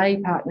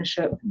everyday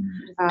partnership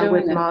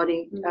with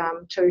Māori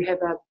to have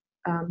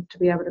to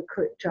be able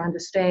to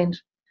understand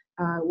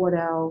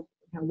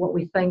what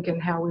we think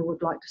and how we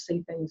would like to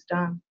see things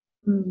done.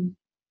 We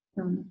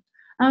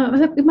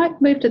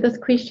might move to this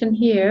question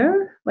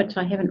here, which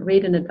I haven't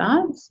read in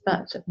advance,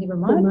 but never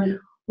mind.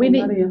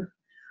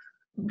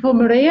 For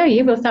Maria,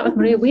 yeah, we'll start with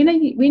Maria.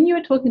 When you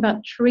were talking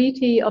about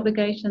treaty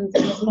obligations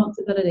and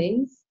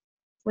responsibilities,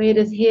 where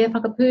does he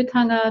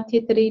whakapūtanga,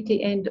 te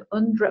tiriti and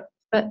UNDRIP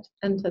fit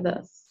into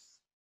this?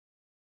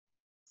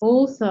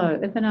 Also,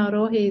 if in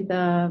Aotearoa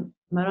the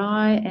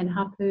marae and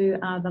hapū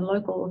are the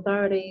local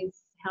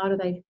authorities, how do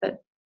they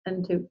fit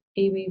into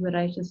iwi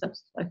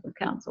relationships with local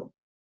council?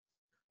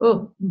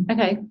 Oh,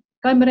 okay.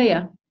 Go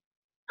Maria.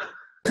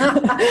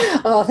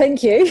 Oh,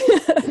 thank you.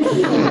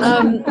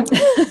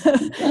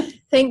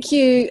 Thank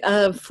you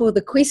for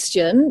the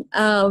question.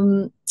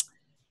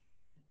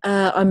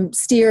 I'm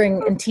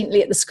staring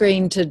intently at the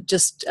screen to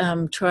just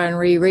try and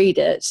reread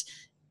it.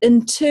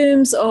 In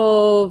terms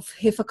of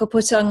he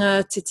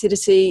whakaputanga, te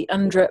tiriti,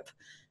 UNDRIP,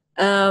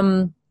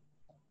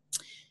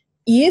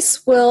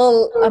 yes,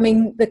 well, I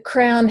mean, the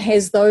Crown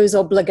has those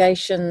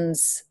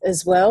obligations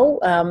as well.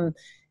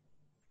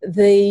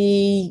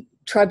 The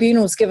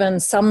Tribunal's given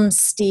some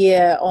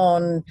steer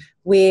on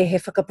where he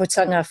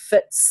whakaputanga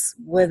fits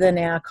within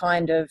our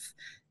kind of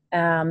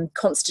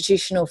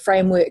constitutional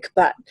framework,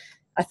 but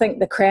I think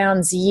the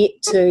Crown's yet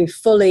to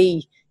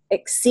fully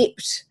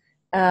accept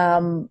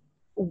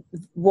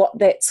what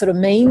that sort of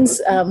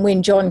means.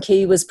 When John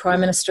Key was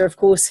Prime Minister, of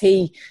course,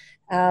 he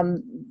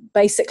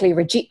basically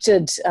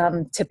rejected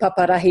Te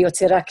Paparahi o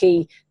Te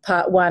Raki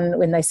Part 1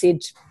 when they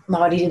said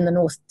Māori in the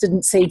North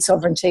didn't cede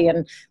sovereignty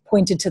and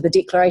pointed to the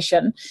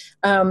declaration.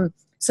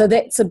 So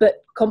that's a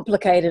bit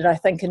complicated, I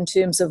think, in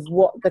terms of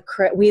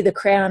where the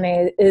Crown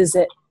is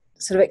at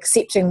sort of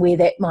accepting where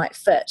that might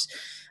fit.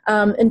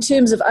 In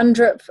terms of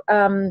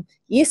UNDRIP,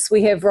 yes,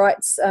 we have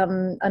rights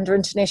under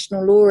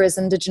international law as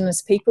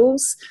Indigenous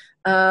peoples.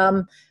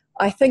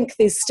 I think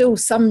there's still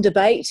some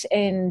debate,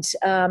 and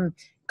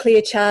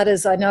Clear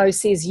Charters, I know,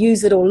 says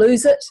use it or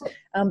lose it,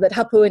 that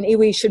hapū and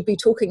iwi should be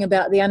talking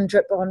about the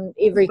UNDRIP on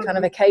every kind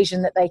of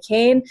occasion that they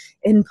can,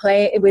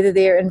 whether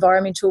they're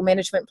environmental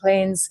management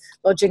plans,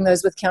 lodging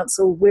those with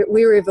council,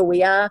 wherever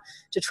we are,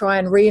 to try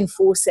and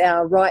reinforce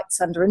our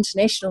rights under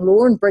international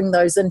law and bring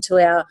those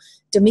into our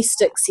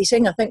domestic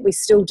setting. I think we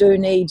still do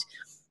need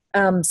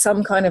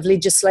some kind of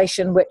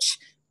legislation which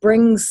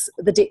brings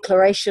the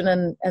declaration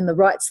and the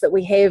rights that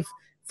we have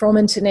from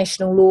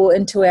international law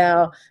into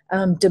our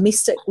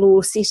domestic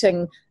law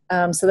setting,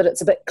 so that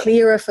it's a bit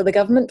clearer for the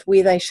government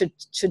where they should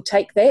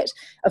take that.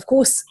 Of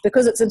course,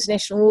 because it's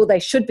international law, they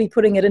should be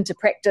putting it into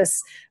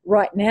practice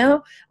right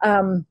now.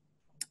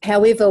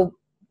 However,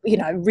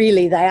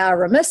 really they are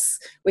remiss.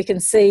 We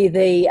can see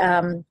the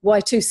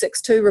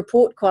Y262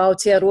 report, Ko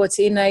Aotearoa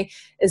Tēnei,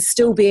 is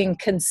still being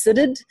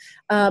considered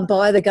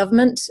by the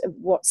government,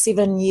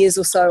 7 years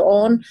or so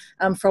on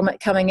from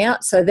it coming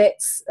out. So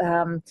that's,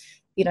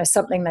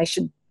 something they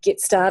should get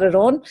started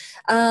on.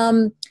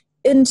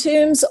 In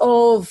terms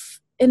of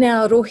in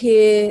our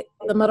rohe,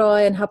 the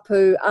marae and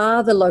hapū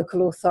are the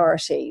local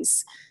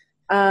authorities.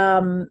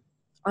 I'm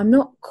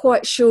not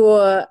quite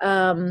sure.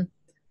 Are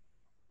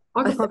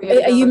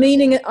you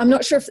meaning? I'm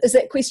not sure is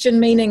that question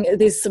meaning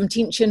there's some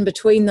tension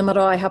between the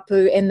marae,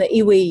 hapū, and the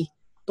iwi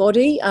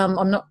body.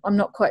 I'm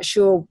not quite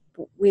sure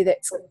where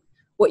that's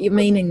what you're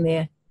meaning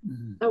there.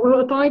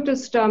 Well, if I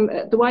just,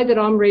 the way that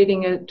I'm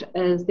reading it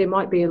is there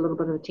might be a little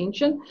bit of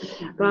tension,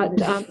 but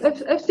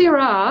if there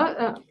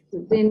are,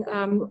 then,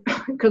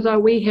 because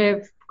we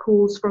have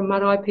calls from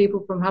marae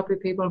people, from hapū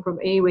people, and from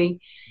iwi,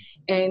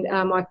 and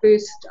my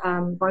first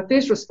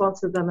response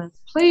to them is,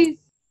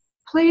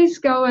 please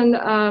go and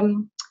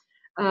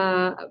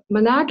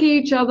manaki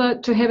each other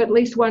to have at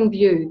least one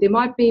view. There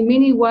might be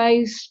many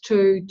ways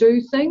to do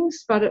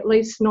things, but at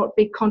least not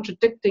be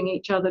contradicting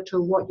each other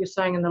to what you're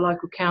saying in the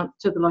local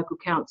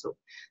council.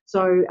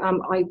 So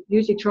I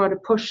usually try to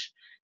push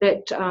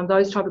that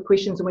those type of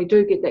questions, and we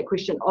do get that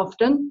question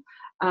often.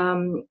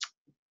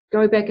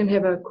 Go back and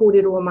have a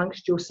kōrero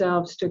amongst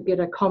yourselves to get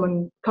a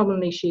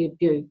commonly shared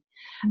view.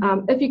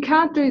 If you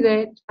can't do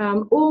that,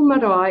 all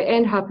marae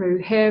and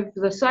hapū have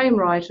the same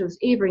right as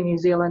every New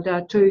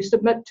Zealander to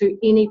submit to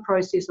any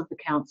process of the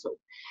council.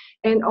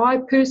 And I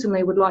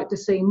personally would like to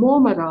see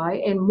more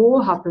marae and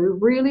more hapū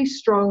really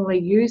strongly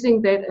using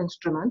that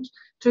instrument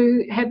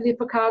to have their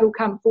whakaaro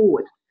come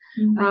forward.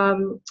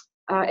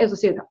 As I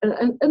said,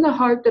 in the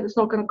hope that it's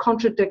not going to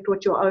contradict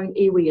what your own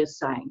iwi is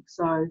saying.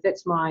 So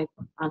that's my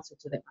answer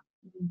to that one.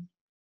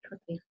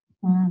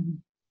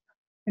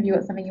 Have you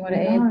got something you want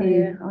to add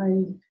there?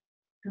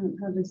 Can't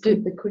hardly see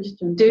the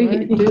question. Do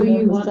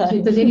you want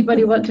to, does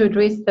anybody want to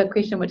address the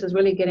question which is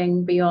really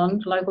getting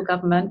beyond local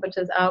government, which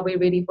is, are we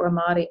ready for a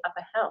Māori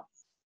upper house?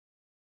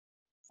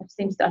 It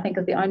seems to, I think,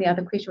 is the only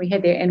other question we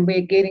had there, and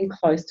we're getting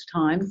close to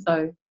time,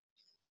 so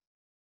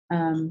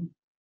Would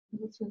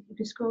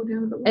you scroll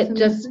down a bit?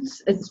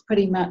 it's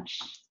pretty much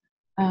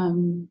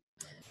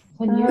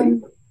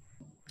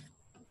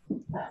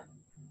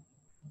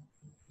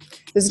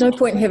There's no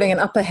point in having an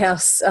upper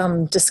house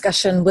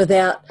discussion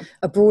without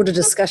a broader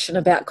discussion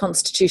about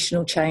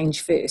constitutional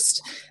change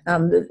first.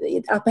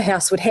 The upper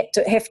house would have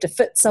to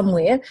fit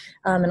somewhere,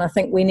 and I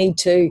think we need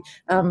to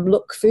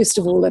look first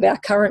of all at our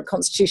current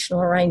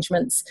constitutional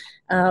arrangements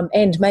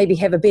and maybe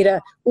have a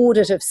better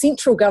audit of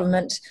central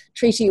government,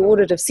 treaty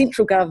audit of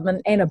central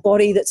government, and a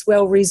body that's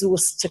well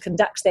resourced to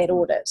conduct that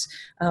audit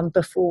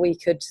before we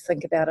could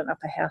think about an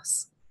upper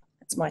house.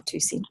 My 2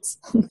 cents.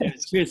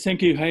 Yeah,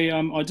 thank you. Hey,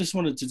 I just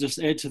wanted to just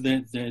add to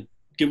that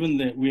given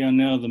that we are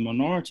now the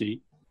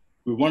minority,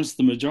 we're once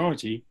the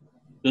majority,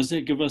 does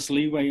that give us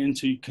leeway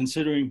into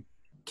considering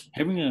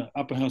having an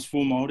upper house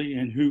for Māori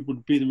and who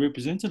would be the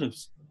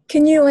representatives?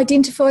 Can you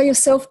identify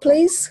yourself,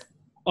 please?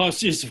 Oh,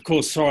 yes, of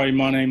course. Sorry,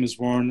 my name is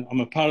Warren. I'm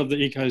a part of the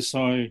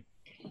EcoSci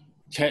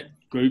chat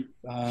group,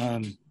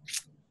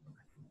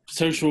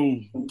 social.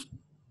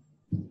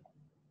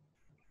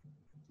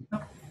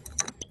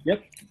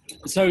 Yep.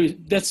 So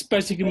that's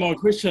basically my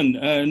question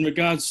in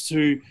regards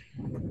to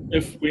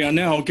if we are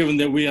now, given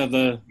that we are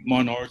the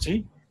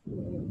minority,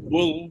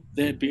 will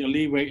there be a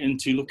leeway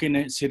into looking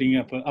at setting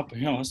up an upper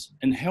house,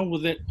 and how will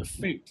that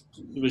affect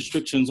the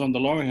restrictions on the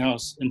lower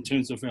house in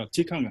terms of our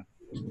tikanga?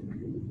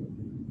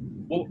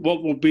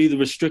 What will be the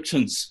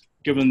restrictions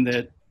given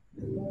that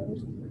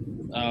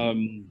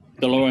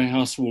the lower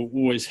house will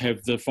always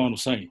have the final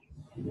say?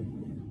 I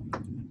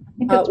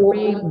think it's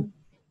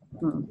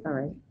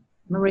sorry,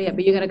 Maria,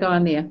 but you're going to go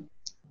on there.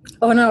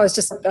 Oh no, I was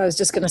just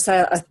going to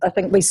say I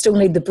think we still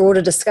need the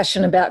broader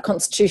discussion about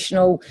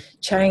constitutional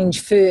change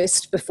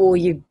first before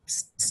you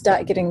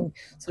start getting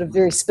sort of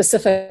very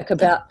specific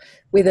about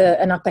whether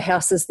an upper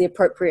house is the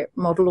appropriate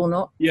model or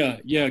not. Yeah.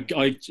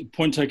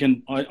 Point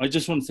taken. I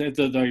just want to add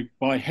that though,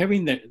 by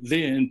having that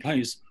there in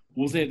place,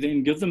 will that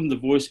then give them the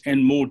voice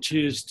and more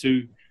chairs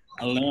to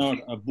allow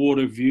a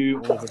broader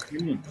view of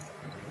opinion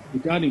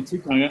regarding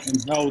tikanga,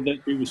 and how will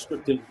that be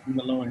restricted in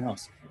the lower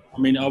house? I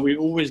mean, are we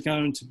always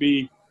going to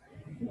be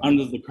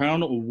under the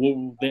crown, or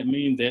will that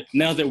mean that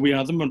now that we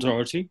are the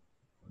majority,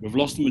 we've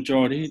lost the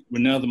majority, we're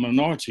now the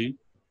minority,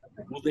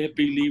 will there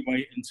be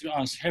leeway into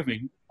us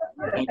having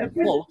by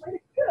default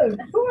a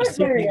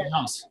seat in the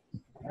house?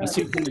 A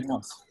seat in the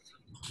house.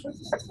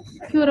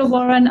 Kia ora,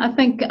 Warren. I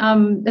think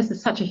this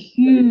is such a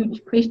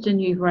huge question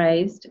you've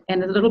raised,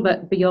 and a little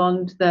bit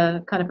beyond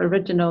the kind of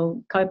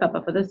original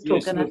kaupapa for this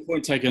talk. Yes,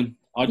 point taken.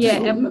 Yeah,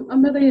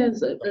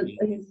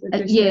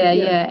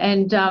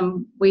 and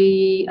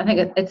I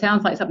think it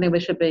sounds like something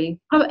we should be.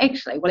 Oh,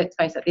 actually, well, let's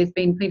face it. There's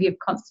been plenty of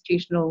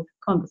constitutional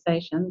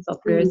conversations of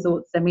various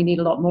sorts, and we need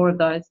a lot more of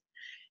those,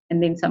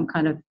 and then some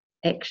kind of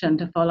action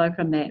to follow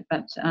from that.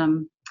 But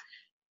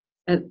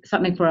it's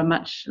something for a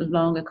much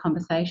longer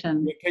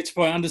conversation. Yeah, Kate,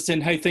 I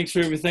understand. Hey, thanks for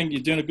everything.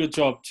 You're doing a good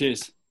job.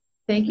 Cheers.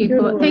 Thank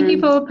you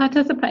for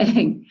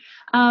participating.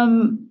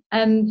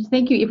 And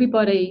thank you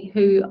everybody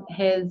who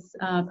has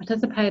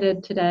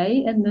participated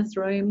today in this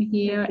room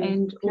here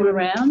and all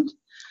around.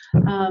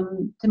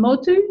 Te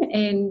motu,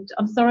 and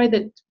I'm sorry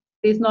that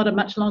there's not a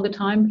much longer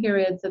time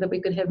period so that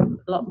we could have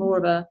a lot more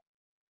of a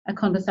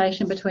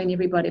conversation between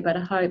everybody, but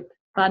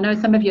I know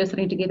some of you are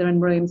sitting together in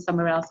rooms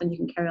somewhere else and you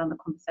can carry on the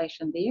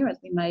conversation there, as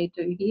we may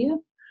do here.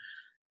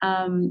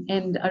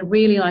 And I'd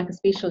really like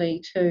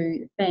especially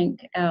to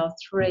thank our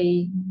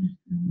 3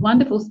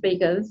 wonderful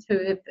speakers who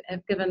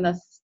have given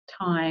this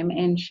time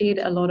and shared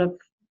a lot of,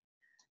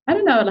 I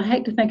don't know, I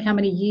hate to think how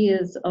many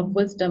years of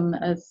wisdom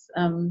is,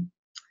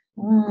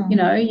 you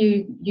know,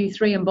 you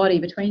 3 embody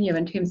between you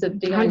in terms of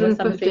dealing with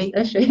some of these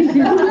issues.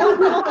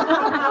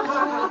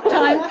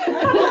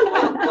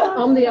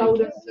 I'm the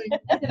oldest.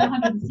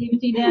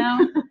 170 now,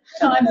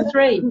 times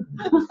 3.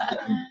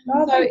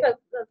 I think that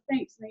the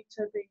thanks need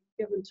to be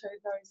given to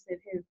those that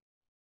have,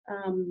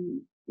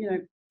 you know,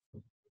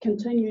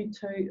 continued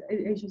to,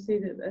 as you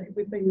said,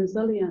 we've been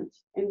resilient,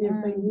 and there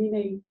have been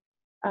many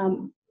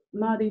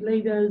Māori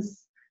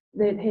leaders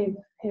that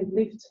have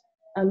left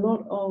a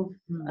lot of,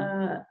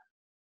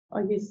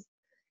 I guess,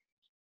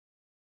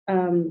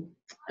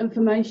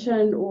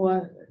 information,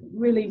 or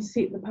really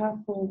set the path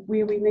for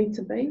where we need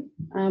to be.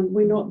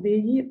 We're not there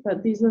yet,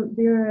 but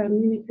there are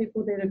many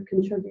people that have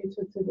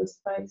contributed to this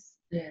space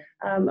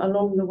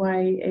along the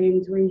way,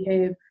 and we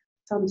have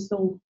some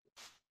still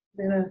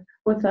that are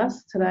with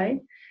us today,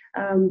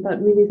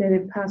 but many that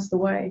have passed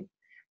away.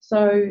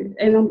 So,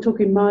 and I'm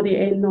talking Māori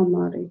and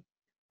non-Māori,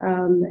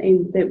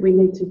 and that we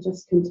need to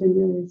just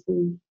continue as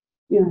we,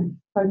 you know,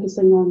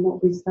 focusing on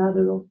what we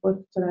started off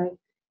with today,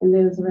 and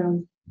that is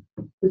around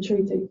the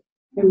treaty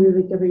and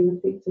really giving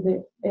effect to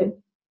that at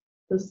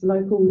this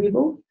local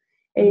level,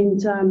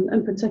 and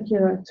in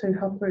particular to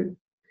hapū.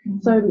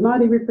 So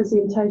Māori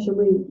representation,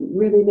 we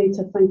really need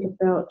to think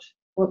about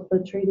what the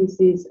treaty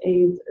says,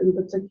 and in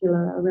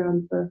particular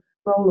around the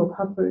role of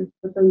hapū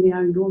within the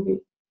own rohe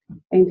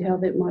and how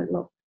that might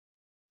look.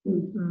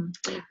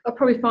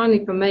 Probably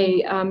finally for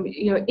me,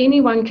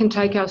 anyone can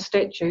take our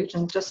statute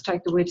and just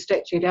take the word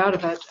statute out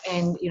of it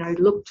and,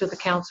 look to the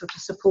council to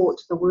support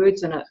the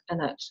words in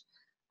it.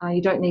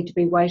 You don't need to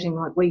be waiting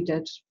like we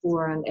did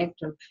for an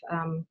act of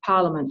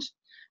parliament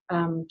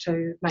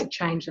to make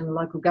change in the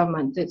local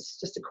government.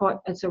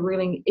 It's a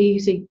really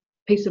easy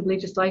piece of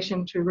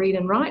legislation to read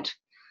and write.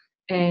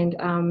 And,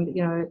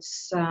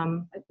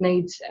 it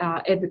needs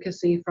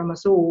advocacy from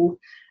us all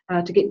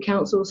to get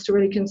councils to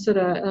really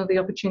consider the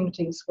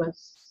opportunities with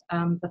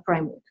the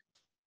framework.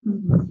 I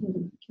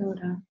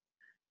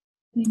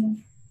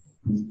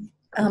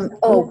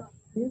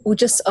was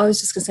just going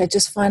to say,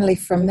 just finally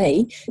from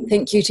me,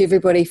 thank you to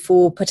everybody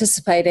for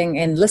participating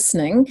and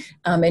listening,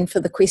 and for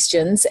the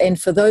questions. And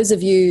for those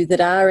of you that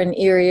are in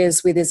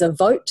areas where there's a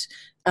vote,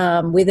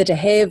 whether to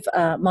have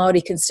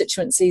Māori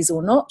constituencies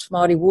or not,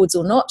 Māori wards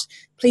or not,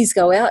 please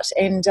go out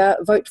and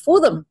vote for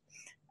them.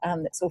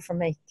 That's all from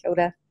me. Kia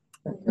ora.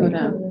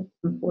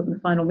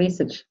 Important final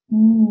message.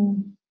 Finish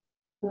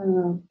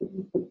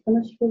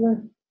for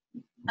the...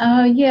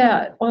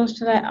 Well,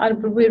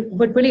 we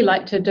would really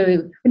like to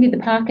we need the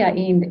Pākehā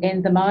end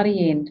and the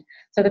Māori end.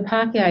 So the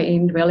Pākehā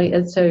end really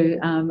is to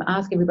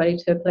ask everybody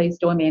to please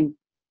join me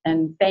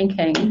in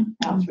thanking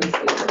our three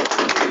speakers.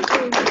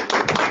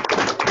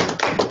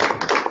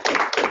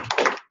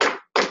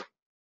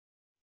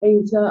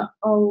 And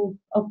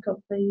I've got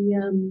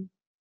the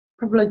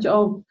privilege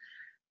of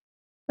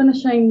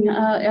finishing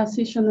our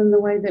session in the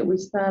way that we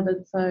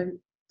started. So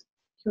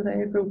kia ora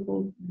everyone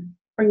for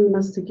bringing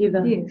us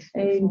together. Yes.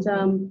 And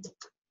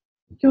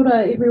kia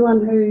ora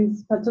everyone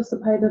who's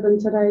participated in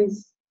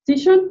today's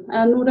session.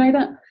 Nō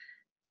reira,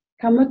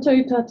 ka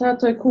mutu tā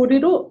tātou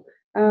kōrero,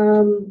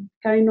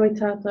 ka inoi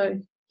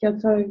tātou, kia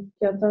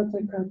tātou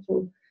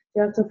katoa,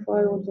 kia te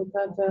whai o tō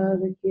tātou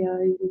ariki a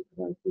iwi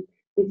paraki.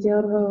 Me te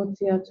aroha o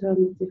te atua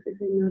me te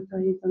whiwhinga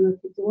tahitanga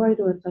ki te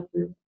wairua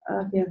tapu.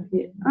 Āhea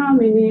he.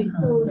 Āmene.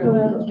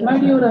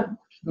 Mauri ora.